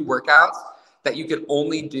do workouts that you could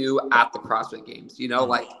only do at the CrossFit Games,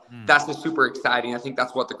 that's just super exciting. I think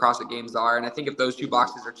that's what the CrossFit Games are. And I think if those 2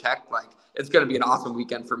 boxes are checked, like it's going to be an awesome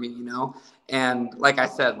weekend for me, And like I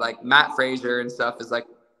said, like Matt Fraser and stuff is like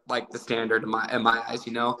the standard in my eyes,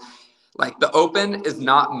 Like the Open is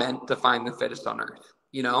not meant to find the fittest on earth.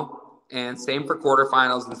 you know, and same for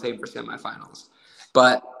quarterfinals and same for semifinals.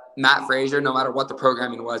 But Matt Frazier, no matter what the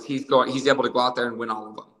programming was, he's able to go out there and win all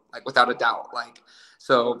of them, like without a doubt. Like,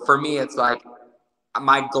 so for me, it's like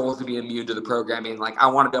my goal is to be immune to the programming. Like, I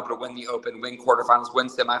want to be able to win the Open, win quarterfinals, win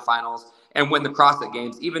semifinals, and win the CrossFit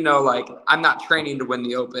Games. Even though like I'm not training to win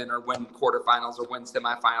the Open or win quarterfinals or win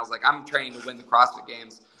semifinals, like I'm training to win the CrossFit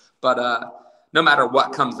Games. But no matter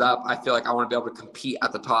what comes up, I feel like I want to be able to compete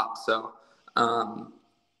at the top. So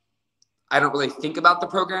I don't really think about the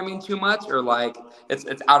programming too much, or like it's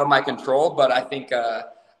out of my control. But I think I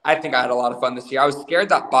had a lot of fun this year. I was scared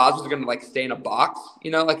that Boz was going to like stay in a box, you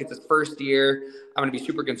know, like it's his first year. I'm going to be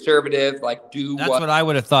super conservative, like That's what I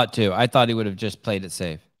would have thought too. I thought he would have just played it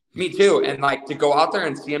safe. Me too. And like to go out there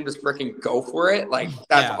and see him just freaking go for it, like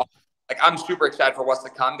that's awesome. Like I'm super excited for what's to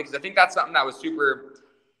come, because I think that's something that was super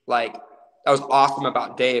like that was awesome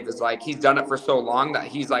about Dave, is like he's done it for so long that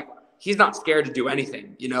he's not scared to do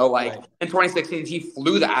anything, you know, like in 2016 he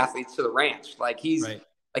flew the athletes to the ranch. Like he's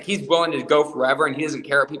willing to go forever, and he doesn't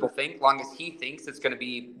care what people think, long as he thinks it's going to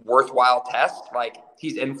be worthwhile test. Like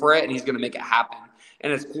he's in for it and he's going to make it happen.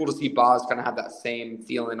 And it's cool to see Boz kind of have that same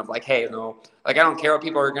feeling of like, hey, no, like I don't care what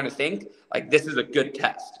people are going to think. Like this is a good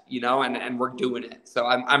test, you know, and we're doing it. So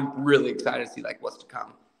I'm really excited to see like what's to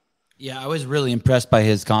come. Yeah, I was really impressed by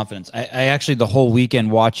his confidence. I actually, the whole weekend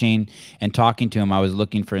watching and talking to him, I was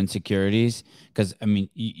looking for insecurities, because I mean,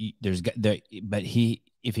 but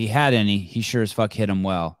if he had any, he sure as fuck hit him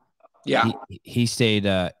well. Yeah, he stayed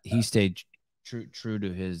true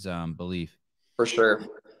to his belief. For sure.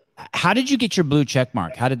 How did you get your blue check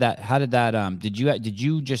mark? Did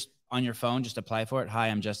you just on your phone just apply for it? Hi,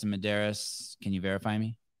 I'm Justin Medeiros. Can you verify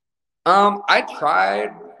me? I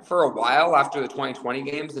tried for a while after the 2020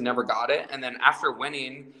 games and never got it. And then after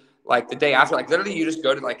winning, like the day after, like literally you just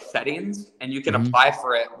go to like settings and you can apply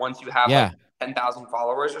for it once you have like 10,000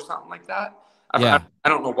 followers or something like that. I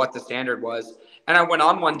don't know what the standard was. And I went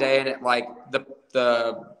on one day and it like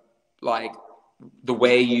the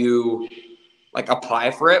way you like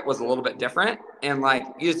apply for it was a little bit different. And like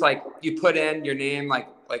you just like you put in your name, like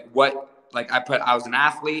what, like I was an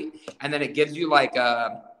athlete, and then it gives you like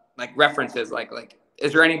references, like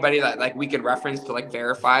is there anybody that like we can reference to like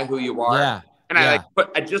verify who you are? And I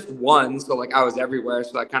just won, so like I was everywhere.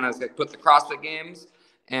 So I kind of like put the CrossFit Games,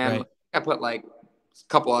 and I put like a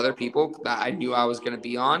couple other people that I knew I was going to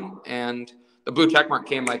be on, and the blue check mark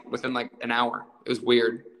came like within like an hour. It was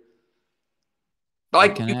weird. But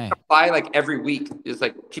like you can apply like every week. Just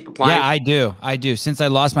like keep applying. Yeah, I do. Since I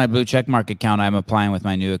lost my blue check mark account, I'm applying with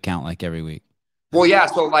my new account like every week. Well, yeah.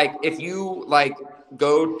 So like if you like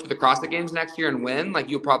go to the CrossFit Games next year and win, like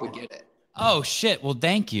you'll probably get it. Oh shit. Well,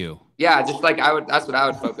 thank you. Yeah, just like that's what I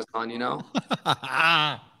would focus on, you know?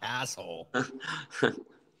 Asshole.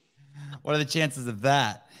 What are the chances of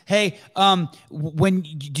that? Hey,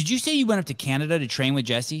 did you say you went up to Canada to train with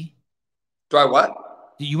Jesse? Do I what?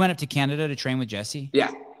 You went up to Canada to train with Jesse?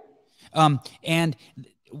 Yeah. And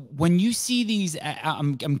when you see these,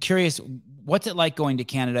 I'm curious, what's it like going to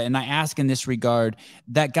Canada? And I ask in this regard,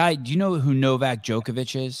 that guy, do you know who Novak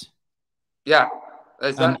Djokovic is? Yeah.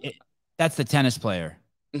 That's the tennis player.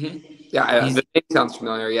 Mm-hmm. Yeah. The name sounds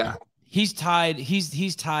familiar. Yeah. He's tied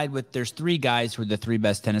with, there's three guys who are the three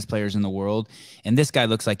best tennis players in the world. And this guy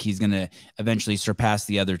looks like he's going to eventually surpass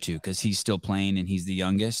the other two, because he's still playing and he's the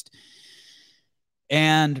youngest.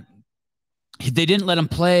 And they didn't let him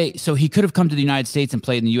play. So he could have come to the United States and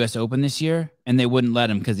played in the US Open this year, and they wouldn't let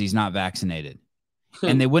him because he's not vaccinated.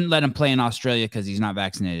 And they wouldn't let him play in Australia because he's not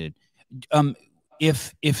vaccinated.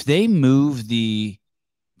 If they move the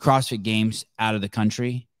CrossFit Games out of the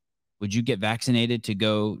country, would you get vaccinated to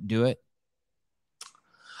go do it?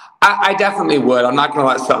 I definitely would. I'm not going to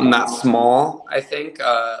let something that small, I think,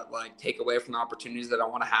 like take away from the opportunities that I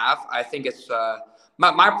want to have. I think it's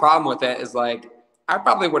my problem with it is like, I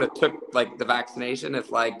probably would have took like the vaccination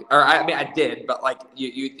if like, or I mean, I did, but like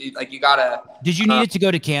you like, you gotta. Did you need it to go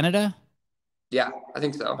to Canada? Yeah, I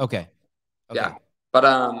think so. Okay. Yeah. But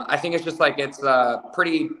I think it's just like, it's just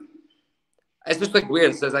like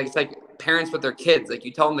weird. It's like parents with their kids, like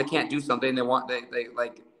you tell them they can't do something, they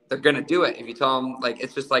like, they're going to do it. If you tell them like,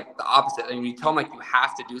 it's just like the opposite. And you tell them like, you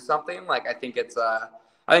have to do something. Like, I think that's the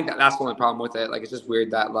only problem with it. Like, it's just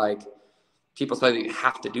weird that like, people say that you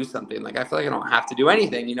have to do something. Like, I feel like I don't have to do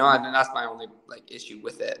anything, you know, and that's my only like issue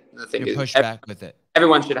with it. And the thing is, push back with it.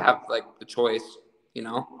 Everyone should have like the choice, you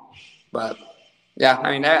know, but yeah,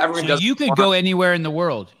 I mean, everyone does. You could go anywhere in the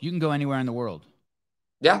world. You can go anywhere in the world.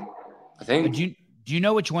 Yeah, I think. But do you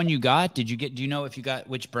know which one you got? Do you know if you got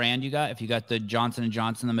which brand you got? If you got the Johnson &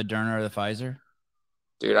 Johnson, the Moderna, or the Pfizer?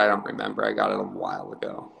 Dude, I don't remember. I got it a while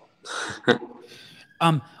ago.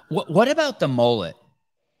 What about the mullet?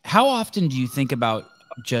 How often do you think about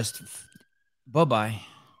just bye-bye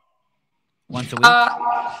once a week?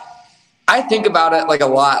 I think about it like a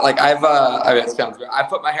lot. Like I mean, it sounds weird. I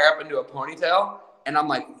put my hair up into a ponytail and I'm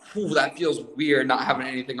like, "Ooh, that feels weird not having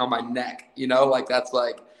anything on my neck." You know, like that's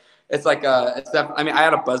like, it's like I mean, I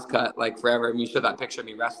had a buzz cut like forever. I mean, you showed that picture of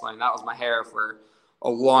me wrestling. That was my hair for a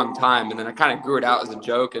long time. And then I kind of grew it out as a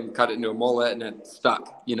joke and cut it into a mullet and it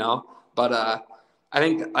stuck, you know? But, I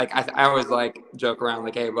think like I always like joke around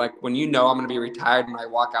like, hey, like when you know I'm going to be retired and I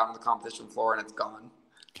walk out on the competition floor and it's gone.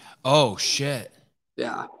 Oh shit.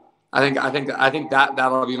 Yeah. I think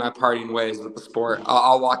that'll be my parting ways with the sport.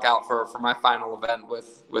 I'll walk out for my final event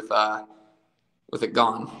with it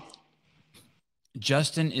gone.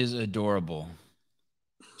 Justin is adorable.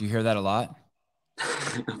 Do you hear that a lot?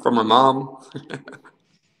 From my mom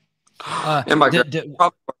and my probably my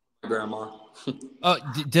grandma. Oh,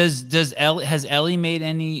 does Ellie, has Ellie made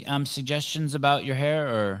any suggestions about your hair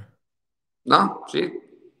or? No, she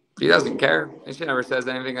doesn't care. And she never says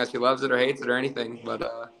anything that she loves it or hates it or anything.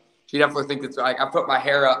 But she definitely thinks it's like I put my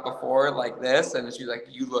hair up before like this, and she's like,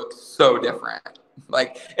 "You look so different."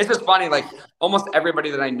 Like it's just funny. Like almost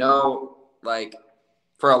everybody that I know, like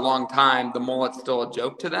for a long time, the mullet's still a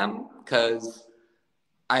joke to them because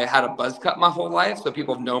I had a buzz cut my whole life. So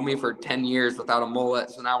people have known me for 10 years without a mullet.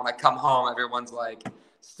 So now when I come home, everyone's like,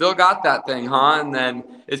 still got that thing, huh? And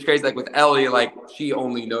then it's crazy. Like with Ellie, like she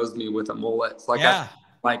only knows me with a mullet. So like, yeah. that's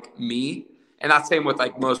like me. And that's same with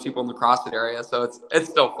like most people in the CrossFit area. So it's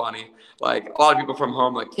still funny. Like a lot of people from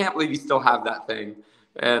home, like, can't believe you still have that thing.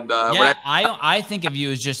 And yeah, I think of you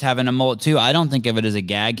as just having a mullet too. I don't think of it as a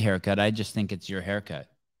gag haircut. I just think it's your haircut.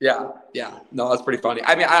 Yeah. No, that's pretty funny.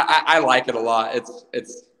 I mean, I like it a lot. It's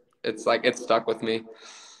like it's stuck with me.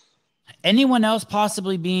 Anyone else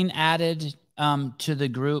possibly being added to the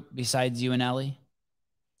group besides you and Ellie?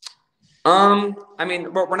 I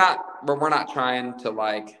mean, we're not trying to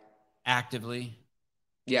like actively.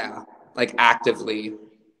 Yeah, like actively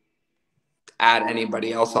add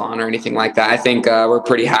anybody else on or anything like that. I think we're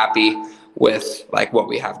pretty happy with like what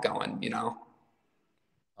we have going, you know.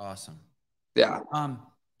 Awesome. Yeah.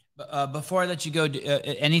 Before I let you go,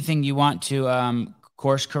 anything you want to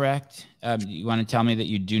course correct? You want to tell me that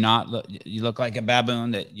you do not you look like a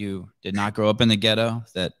baboon, that you did not grow up in the ghetto,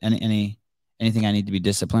 that anything I need to be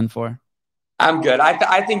disciplined for? I'm good.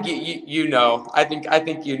 I think you know. I think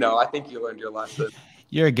you know. I think you learned your lesson.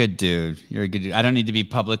 You're a good dude. You're a good dude. I don't need to be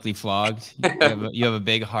publicly flogged. You have a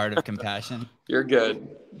big heart of compassion. You're good.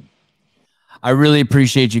 I really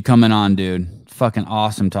appreciate you coming on, dude. Fucking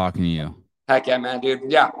awesome talking to you. Heck yeah, man,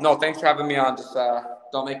 dude. Yeah. No, thanks for having me on. Just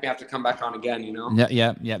don't make me have to come back on again, you know?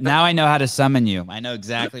 Yeah. Now I know how to summon you. I know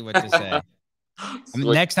exactly what to say.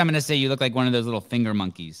 Next time I'm going to say you look like one of those little finger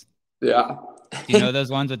monkeys. Yeah. Do you know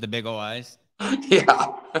those ones with the big old eyes?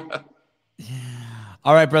 Yeah.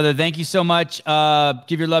 All right, brother. Thank you so much.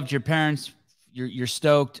 Give your love to your parents. You're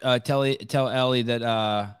stoked. Tell Ellie that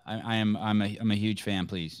I'm a huge fan,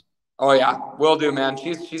 please. Oh yeah, will do, man.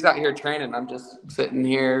 She's out here training. I'm just sitting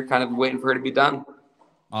here, kind of waiting for her to be done.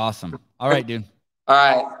 Awesome. All right, dude. All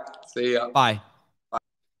right. See ya. Bye.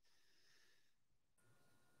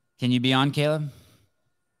 Can you be on, Caleb?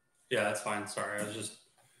 Yeah, that's fine. Sorry, I was just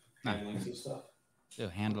handling some stuff. So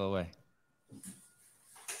handle away.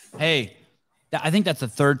 Hey, I think that's the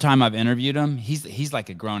third time I've interviewed him. He's like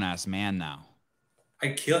a grown ass man now.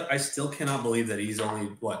 I still cannot believe that he's only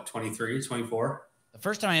what 23, 24. The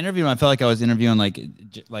first time I interviewed him, I felt like I was interviewing like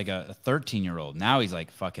a 13-year-old. Now he's like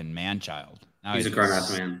fucking man child. Now he's a grown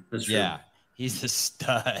ass man. That's true. Yeah, he's a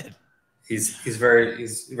stud. He's very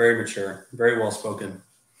mature, very well spoken.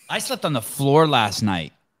 I slept on the floor last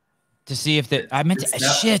night to see if I meant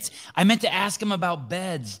to ask him about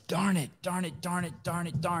beds. Darn it. Because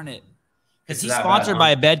he's sponsored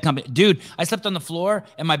by a bed company. Dude, I slept on the floor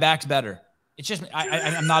and my back's better. It's just,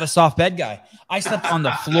 I'm not a soft bed guy. I slept on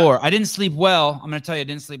the floor. I didn't sleep well. I'm going to tell you, I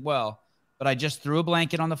didn't sleep well. But I just threw a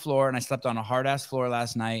blanket on the floor and I slept on a hard ass floor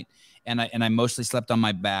last night. And I mostly slept on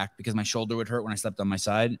my back because my shoulder would hurt when I slept on my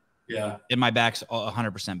side. Yeah. And my back's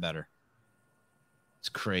 100% better. It's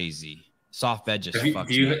crazy. Soft bed just fucks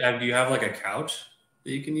me. Do you have like a couch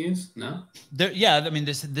that you can use? No? Yeah. I mean,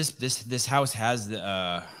 this house has the,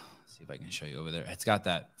 let's see if I can show you over there. It's got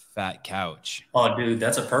that fat couch. Oh, dude,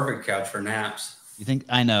 that's a perfect couch for naps. You think?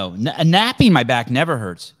 I know. Napping, my back never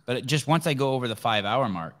hurts. But just once I go over the 5-hour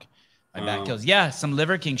mark, my back kills. Yeah, some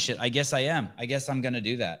Liver King shit. I guess I am. I guess I'm going to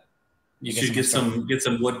do that. You should get some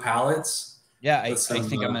wood pallets. Yeah, I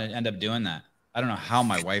think I'm going to end up doing that. I don't know how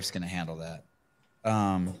my wife's going to handle that.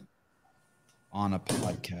 On a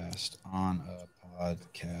podcast.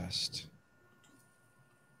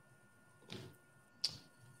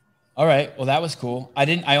 All right. Well, that was cool.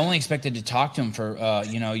 I only expected to talk to him for,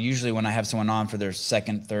 usually when I have someone on for their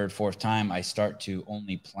second, third, fourth time, I start to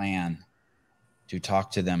only plan to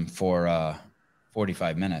talk to them for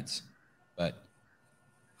 45 minutes. But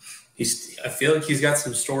I feel like he's got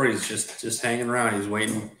some stories just hanging around. He's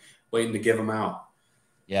waiting to give them out.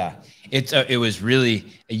 Yeah, it was really,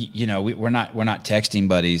 we're not texting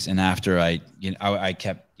buddies. And after I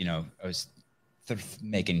kept, I was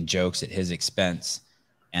making jokes at his expense.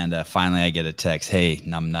 And finally I get a text, "Hey,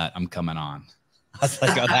 numbnut, I'm coming on." I was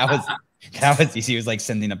like, oh, that was easy. He was like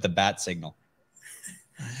sending up the bat signal.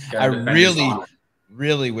 I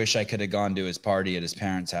really wish I could have gone to his party at his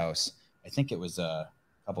parents' house. I think it was I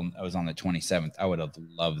was on the 27th. I would have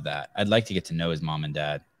loved that. I'd like to get to know his mom and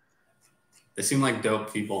dad. They seem like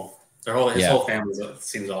dope people. His whole family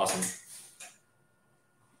seems awesome.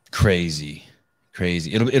 Crazy.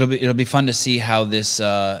 It'll be fun to see how this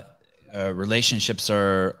relationships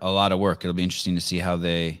are a lot of work. It'll be interesting to see how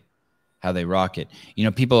they rock it.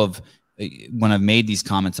 People have, when I've made these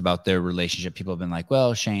comments about their relationship, people have been like,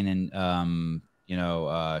 well, Shane and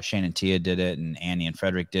Shane and Tia did it, and Annie and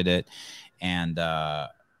Frederick did it, and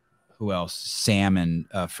who else? Sam and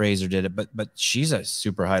Fraser did it. But she's a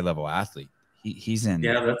super high level athlete. He's in.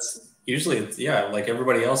 Yeah, that's usually like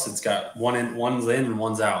everybody else. It's got one's in and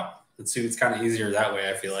one's out. It's kind of easier that way,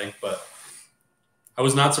 I feel like. But I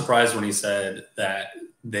was not surprised when he said that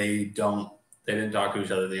they didn't talk to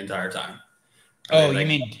each other the entire time.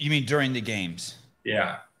 You mean during the games?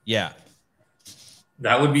 Yeah. Yeah.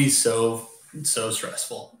 That would be so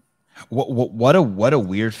stressful. What a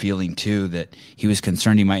weird feeling too, that he was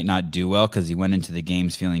concerned he might not do well because he went into the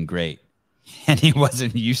games feeling great. And he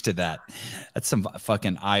wasn't used to that. That's some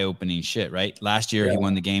fucking eye-opening shit, right? Last year he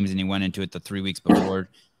won the games and he went into it the 3 weeks before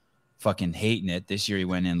fucking hating it. This year he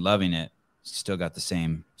went in loving it. Still got the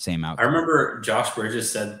same outcome. I remember Josh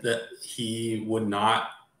Bridges said that he would not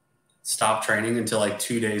stop training until like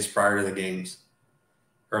 2 days prior to the games,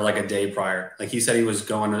 or like a day prior. Like he said he was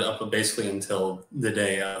going up basically until the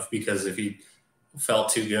day of, because if he felt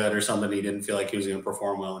too good or something, he didn't feel like he was going to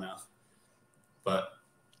perform well enough. But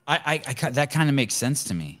I that kind of makes sense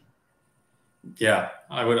to me. Yeah,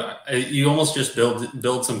 I would. You almost just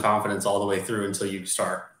build some confidence all the way through until you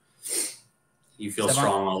start. You feel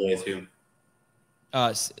strong all the way through.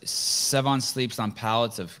 Sevan sleeps on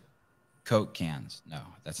pallets of Coke cans. No,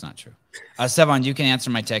 that's not true. Sevan, you can answer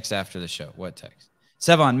my text after the show. What text?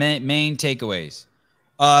 Sevan, main takeaways.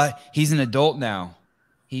 He's an adult now.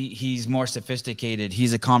 He's more sophisticated.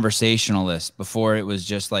 He's a conversationalist. Before it was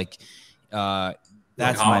just like,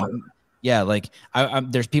 that's my, yeah. Like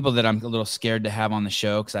there's people that I'm a little scared to have on the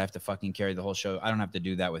show because I have to fucking carry the whole show. I don't have to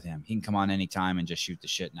do that with him. He can come on anytime and just shoot the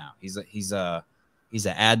shit now. He's an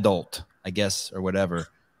adult, I guess, or whatever.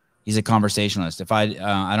 He's a conversationalist. If I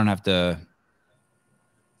don't have to,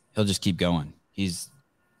 he'll just keep going. His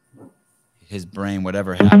brain,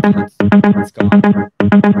 whatever happens, it's gone.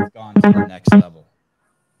 It's gone to the next level.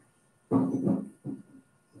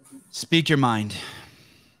 Speak your mind.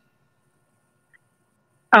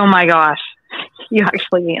 Oh my gosh, you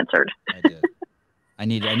actually answered. I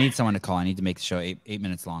did. I need someone to call. I need to make the show eight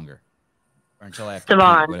minutes longer, or until I have to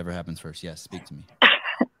Sevan. Whatever happens first. Yes, speak to me.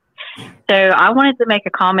 So I wanted to make a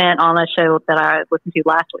comment on a show that I listened to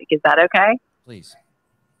last week. Is that okay? Please.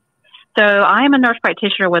 So I am a nurse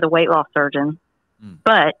practitioner with a weight loss surgeon,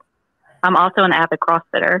 but I'm also an avid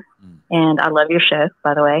CrossFitter, and I love your show,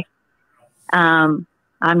 by the way. I'm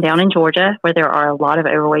down in Georgia where there are a lot of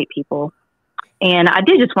overweight people. And I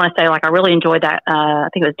did just want to say, like, I really enjoyed that. I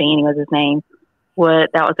think it was Danny was his name. That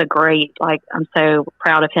was a great, like, I'm so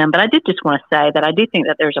proud of him. But I did just want to say that I do think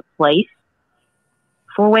that there's a place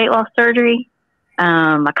for weight loss surgery.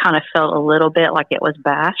 I kind of felt a little bit like it was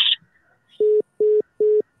bashed.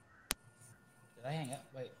 Did I hang up?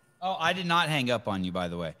 Wait. Oh, I did not hang up on you, by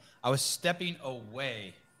the way. I was stepping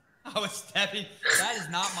away. That is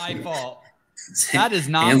not my fault. That is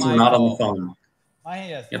not Hands my were not fault. on the phone.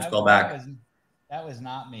 Yes, you have to call back. That was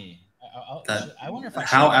not me. I wonder if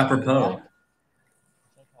how apropos. Should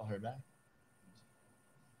I call her back?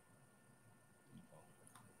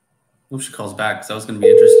 I hope she calls back because that was going to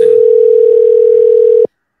be interesting.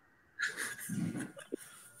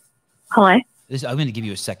 Hello. I'm going to give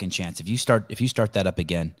you a second chance. If you start that up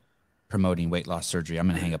again, promoting weight loss surgery, I'm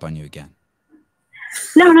going to hang up on you again.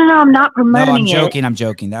 No, I'm not promoting it. I'm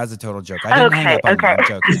joking. That was a total joke. I didn't hang up on you. I'm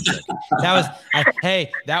joking.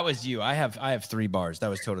 That was you. I have 3 bars. That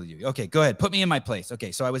was totally you. Okay, go ahead. Put me in my place.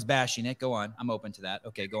 Okay, so I was bashing it. Go on. I'm open to that.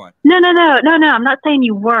 Okay, go on. No. I'm not saying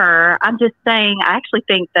you were. I'm just saying I actually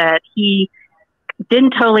think that he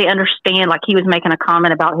didn't totally understand. Like, he was making a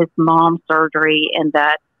comment about his mom's surgery and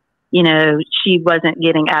that you know, she wasn't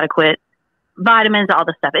getting adequate vitamins, all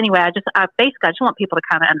this stuff. Anyway, I just want people to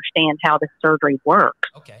kind of understand how this surgery works.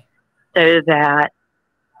 Okay. So that,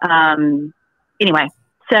 anyway,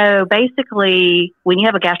 so basically when you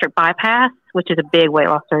have a gastric bypass, which is a big weight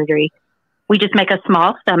loss surgery, we just make a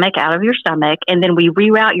small stomach out of your stomach, and then we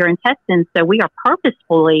reroute your intestines. So we are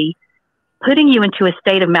purposefully putting you into a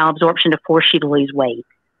state of malabsorption to force you to lose weight.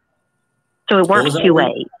 So it works two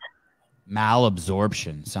ways.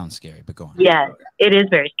 Malabsorption sounds scary, but go on. Yes, it is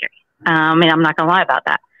very scary. And I'm not going to lie about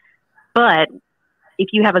that. But if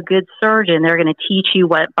you have a good surgeon, they're going to teach you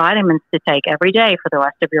what vitamins to take every day for the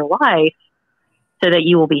rest of your life so that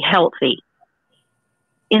you will be healthy.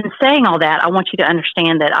 In saying all that, I want you to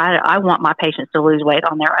understand that I want my patients to lose weight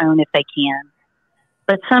on their own if they can.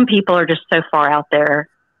 But some people are just so far out there,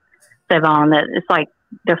 Sevan, that it's like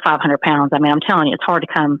they're 500 pounds. I mean, I'm telling you, it's hard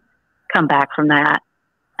to come back from that.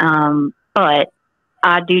 But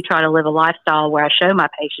I do try to live a lifestyle where I show my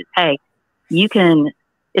patients, hey,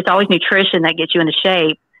 it's always nutrition that gets you into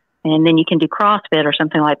shape, and then you can do CrossFit or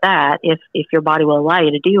something like that if your body will allow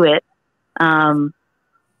you to do it,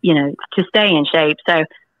 you know, to stay in shape. So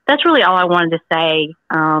that's really all I wanted to say.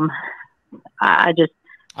 I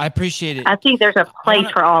appreciate it. I think there's a place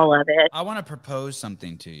for all of it. I want to propose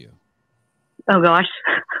something to you. Oh, gosh.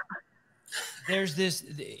 There's this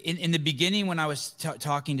in the beginning when I was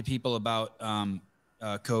talking to people about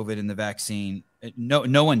COVID and the vaccine.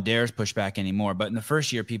 No one dares push back anymore. But in the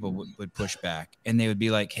first year, people would push back, and they would be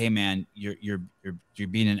like, "Hey, man, you're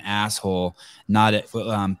being an asshole.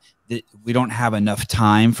 We don't have enough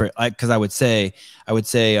time for." Because I would say,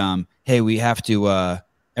 "Hey, we have to.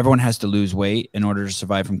 Everyone has to lose weight in order to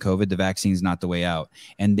survive from COVID. The vaccine is not the way out."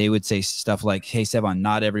 And they would say stuff like, "Hey, Sevan,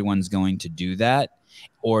 not everyone's going to do that,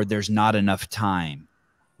 or there's not enough time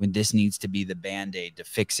when this needs to be the Band-Aid to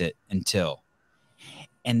fix it until."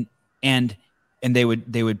 And they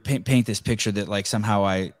would paint this picture that like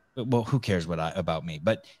somehow well, who cares about me?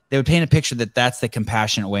 But they would paint a picture that that's the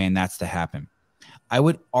compassionate way and that's to happen. I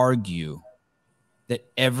would argue that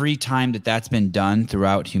every time that's been done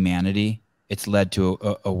throughout humanity, it's led to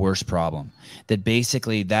a worse problem. That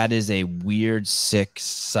basically that is a weird, sick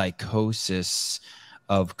psychosis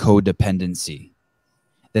of codependency.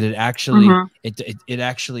 That it actually it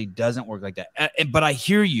actually doesn't work like that. But I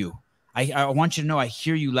hear you. I want you to know I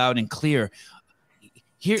hear you loud and clear.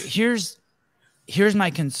 Here's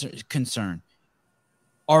my concern.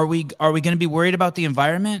 Are we going to be worried about the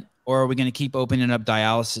environment, or are we going to keep opening up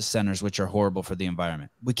dialysis centers, which are horrible for the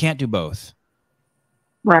environment? We can't do both.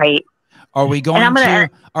 Right. Are we going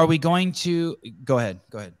to go ahead,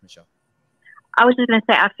 Michelle? I was just going to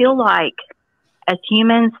say, I feel like as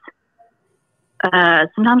humans,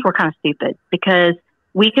 sometimes we're kind of stupid because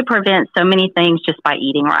we could prevent so many things just by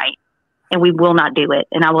eating right. And we will not do it.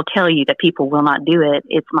 And I will tell you that people will not do it.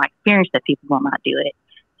 It's my experience that people will not do it.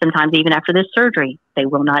 Sometimes even after this surgery, they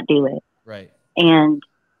will not do it. Right. And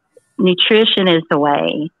nutrition is the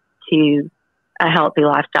way to a healthy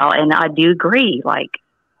lifestyle. And I do agree. Like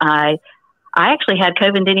I actually had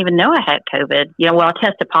COVID and didn't even know I had COVID. You know, well, I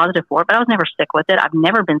tested positive for it, but I was never sick with it. I've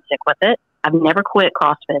never been sick with it. I've never quit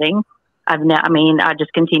CrossFitting. I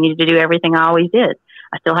just continued to do everything I always did.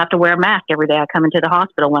 I still have to wear a mask every day I come into the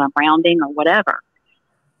hospital when I'm rounding or whatever.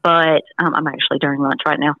 But I'm actually during lunch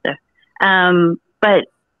right now. So, but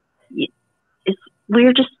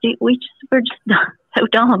we're just so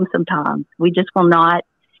dumb sometimes. We just will not.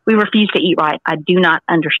 We refuse to eat right. I do not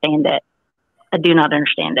understand it. I do not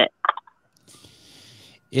understand it.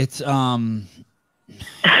 It's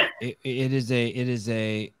it is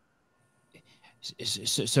a.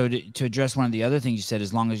 So to address one of the other things you said,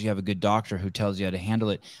 as long as you have a good doctor who tells you how to handle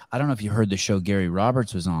it. I don't know if you heard the show Gary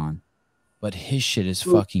Roberts was on, but his shit is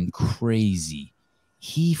fucking crazy.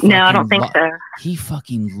 No, I don't think so. He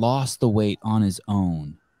fucking lost the weight on his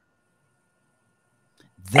own.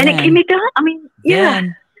 And it can be done. I mean, yeah.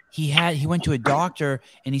 He went to a doctor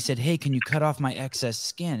and he said, "Hey, can you cut off my excess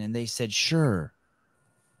skin?" And they said, "Sure."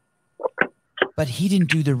 But he didn't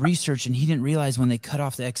do the research, and he didn't realize when they cut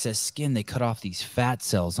off the excess skin, they cut off these fat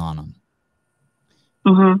cells on him.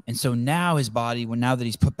 And so now his body, now that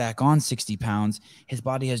he's put back on 60 pounds, his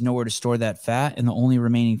body has nowhere to store that fat, and the only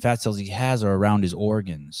remaining fat cells he has are around his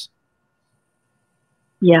organs.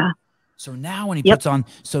 Yeah. So now when he puts on,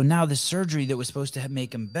 so now the surgery that was supposed to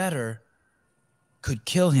make him better could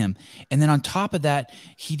kill him. And then on top of that,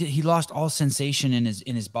 he lost all sensation in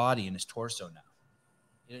his body, in his torso now.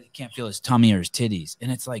 He can't feel his tummy or his titties. And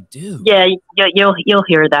it's like, dude. Yeah, you'll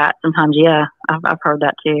hear that sometimes. Yeah, I've heard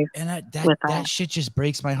that too. And that shit just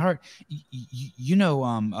breaks my heart. You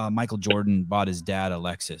know, Michael Jordan bought his dad a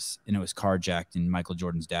Lexus, and it was carjacked, and Michael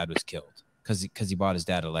Jordan's dad was killed because he bought his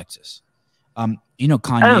dad a Lexus. You know,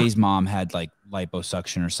 Kanye's mom had like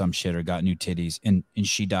liposuction or some shit, or got new titties, and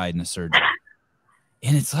she died in a surgery.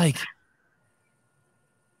 And it's like,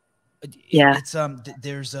 yeah, it's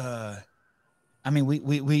there's I mean,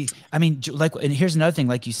 like, and here's another thing,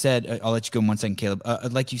 like you said, I'll let you go in 1 second, Caleb.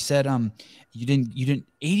 Like you said, you didn't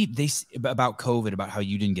 80 about COVID, about how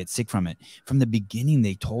you didn't get sick from it. From the beginning,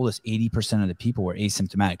 they told us 80% of the people were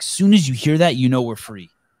asymptomatic. As soon as you hear that, you know we're free.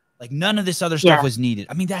 Like none of this other stuff was needed.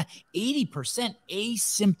 I mean, that 80%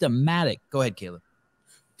 asymptomatic. Go ahead, Caleb.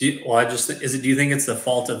 Do you think it's the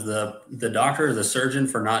fault of the doctor or the surgeon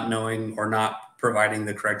for not knowing or not providing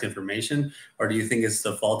the correct information, or do you think it's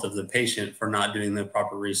the fault of the patient for not doing the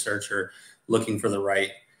proper research or looking for the right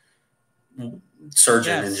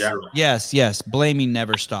surgeon in general? Yes. Blaming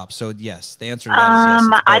never stops. So yes, the answer to that is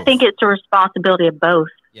yes. I think it's a responsibility of both,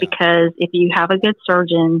 because if you have a good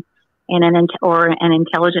surgeon and an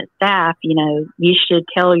intelligent staff, you know, you should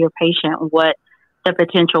tell your patient what the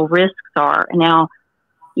potential risks are. Now,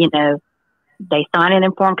 you know, they sign an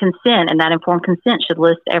informed consent, and that informed consent should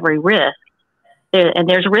list every risk. And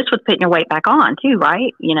there's a risk with putting your weight back on too,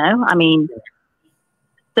 right? You know, I mean,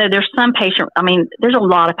 so there's there's a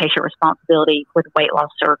lot of patient responsibility with weight loss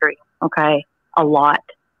surgery. Okay. A lot.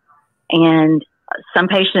 And some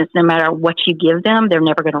patients, no matter what you give them, they're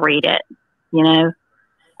never going to read it, you know?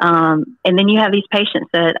 And then you have these patients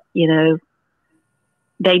that, you know,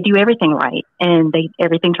 they do everything right, and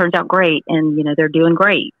everything turns out great, and, you know, they're doing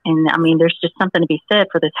great. And I mean, there's just something to be said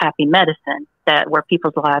for this happy medicine where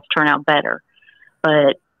people's lives turn out better.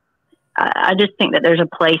 But I just think that there's a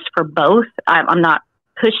place for both. I'm not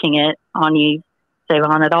pushing it on you,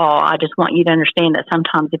 Sevan, at all. I just want you to understand that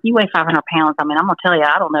sometimes if you weigh 500 pounds, I mean, I'm going to tell you,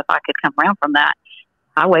 I don't know if I could come around from that.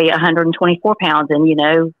 I weigh 124 pounds, and, you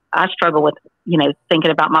know, I struggle with, you know,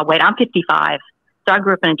 thinking about my weight. I'm 55. So I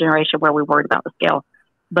grew up in a generation where we worried about the scale.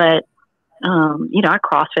 But, you know, I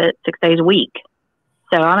CrossFit 6 days a week.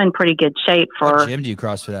 So I'm in pretty good shape for... What gym do you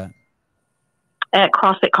CrossFit at? At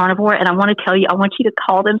CrossFit Carnivore. And I want to tell you, I want you to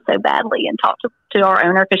call them so badly and talk to our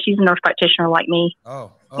owner, because she's a nurse practitioner like me.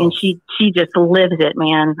 Oh. And she just lives it,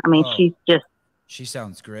 man. I mean, she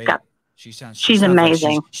sounds great. She's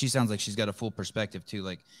amazing. Like she sounds like she's got a full perspective too.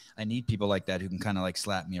 Like, I need people like that who can kind of like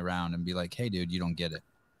slap me around and be like, hey dude, you don't get it.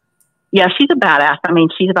 Yeah, she's a badass. I mean,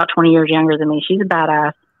 she's about 20 years younger than me. She's a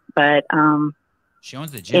badass. But she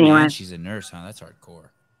owns the gym, and she's a nurse, huh? That's hardcore.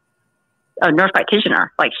 A nurse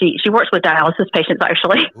practitioner. Like she works with dialysis patients,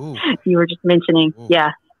 actually. Ooh. You were just mentioning. Ooh.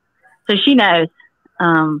 Yeah. So she knows.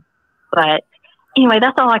 But anyway,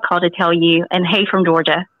 that's all I called to tell you. And hey, from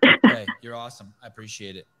Georgia. Hey, you're awesome. I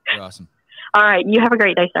appreciate it. You're awesome. All right. You have a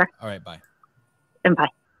great day, sir. All right. Bye. And bye.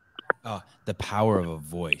 Oh, the power of a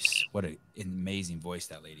voice. What an amazing voice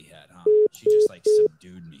that lady had, huh? She just like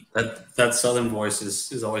subdued me. That southern voice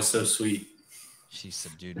is always so sweet. She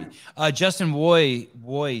subdued me. Justin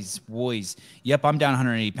Woys. Yep, I'm down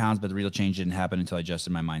 180 pounds, but the real change didn't happen until I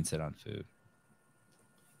adjusted my mindset on food.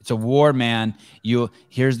 It's a war, man.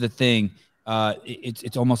 Here's the thing.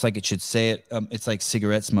 It's almost like it should say it. It's like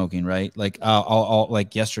cigarette smoking, right? Like I'll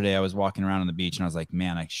like yesterday I was walking around on the beach and I was like,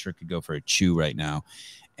 man, I sure could go for a chew right now.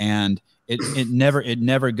 And it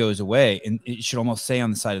never goes away. And it should almost say on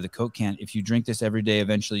the side of the Coke can, if you drink this every day,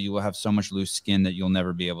 eventually you will have so much loose skin that you'll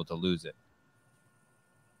never be able to lose it.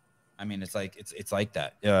 I mean, it's like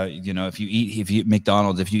that. You know, if you eat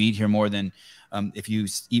McDonald's, if you eat here more than if you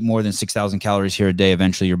eat more than 6,000 calories here a day,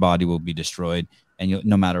 eventually your body will be destroyed. And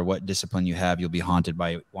no matter what discipline you have, you'll be haunted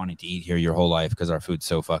by wanting to eat here your whole life because our food's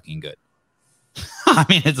so fucking good. I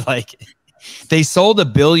mean, it's like they sold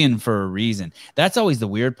 $1 billion for a reason. That's always the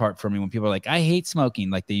weird part for me when people are like, I hate smoking,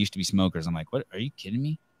 like they used to be smokers. I'm like, what? Are you kidding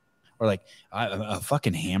me? Or like a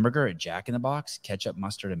fucking hamburger at Jack in the Box, ketchup,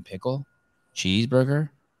 mustard, and pickle, cheeseburger,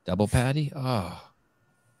 double patty. Oh,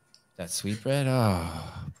 that sweetbread.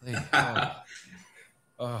 Oh, please.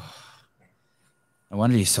 Oh. No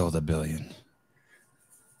wonder he sold $1 billion.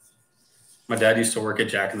 My dad used to work at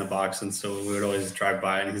Jack in the Box, and so we would always drive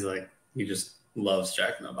by, and he's like, he just loves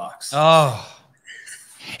Jack in the Box. Oh.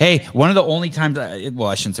 Hey, one of the only times, I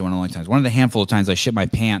shouldn't say one of the only times. One of the handful of times I shit my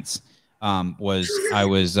pants was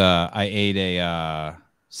I ate a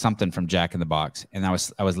something from Jack in the Box, and I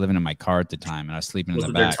was living in my car at the time, and I was sleeping in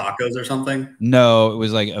the back. Was it tacos or something? No, it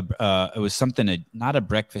was like it was something, not a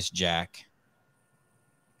breakfast Jack.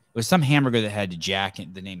 It was some hamburger that had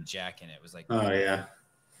the name Jack in it. It was like, oh yeah.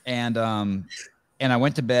 And And I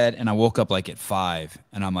went to bed and I woke up like at 5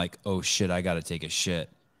 and I'm like, oh shit, I got to take a shit.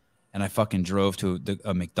 And I fucking drove to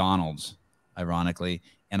a McDonald's, ironically.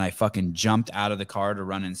 And I fucking jumped out of the car to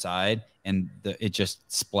run inside and it just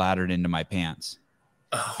splattered into my pants.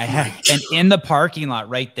 Oh, and in the parking lot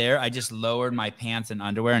right there, I just lowered my pants and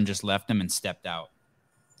underwear and just left them and stepped out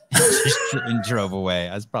and drove away.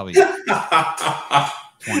 I was probably 25.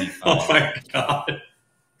 Oh my God.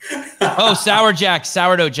 Oh,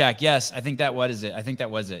 sourdough jack. Yes, I think that was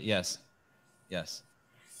it. Yes.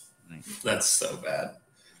 That's so bad.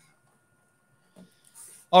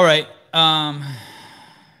 All right.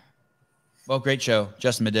 Well, great show.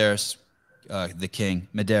 Justin Medeiros, the king.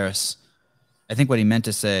 Medeiros. I think what he meant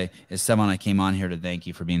to say is, Sevan, I came on here to thank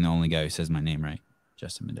you for being the only guy who says my name right.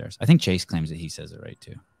 Justin Medeiros. I think Chase claims that he says it right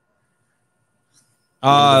too.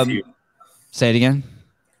 Say it again.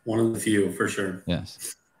 One of the few, for sure.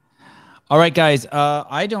 Yes. All right, guys.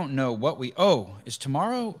 I don't know what is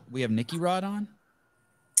tomorrow we have Nicky Rod on?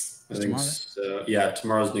 I think so. Yeah,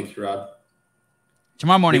 tomorrow's Nicky Rod.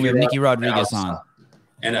 Tomorrow morning we have Nicky Rodriguez on.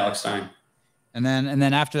 And Alex Stein. And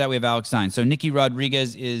then after that we have Alex Stein. So Nicky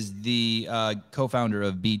Rodriguez is the co-founder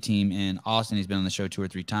of B Team in Austin. He's been on the show 2 or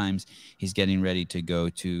 3 times. He's getting ready to go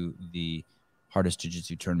to the hardest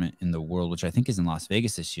jiu-jitsu tournament in the world, which I think is in Las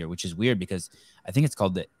Vegas this year, which is weird because I think it's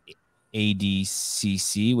called the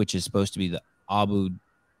ADCC, which is supposed to be the Abu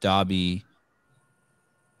Dhabi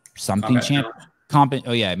something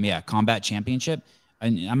combat championship.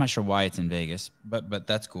 I'm not sure why it's in Vegas, but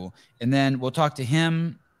that's cool. And then we'll talk to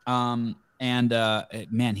him. Man,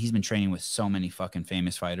 he's been training with so many fucking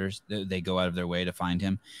famous fighters. They go out of their way to find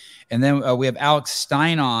him. And then we have Alex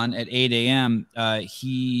Stein on at 8 a.m.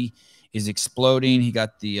 He is exploding. He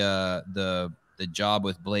got the job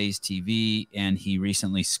with Blaze TV, and he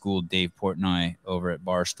recently schooled Dave Portnoy over at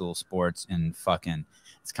Barstool Sports, and fucking,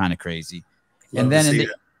 it's kind of crazy. And then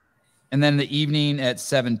in the evening at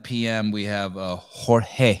 7 p.m. we have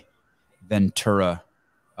Jorge Ventura,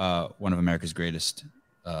 one of America's greatest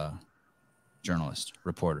journalists,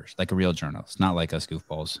 reporters, like a real journalist, not like us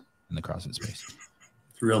goofballs in the CrossFit space.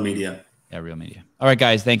 Real media. Yeah, real media. All right,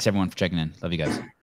 guys. Thanks everyone for checking in. Love you guys.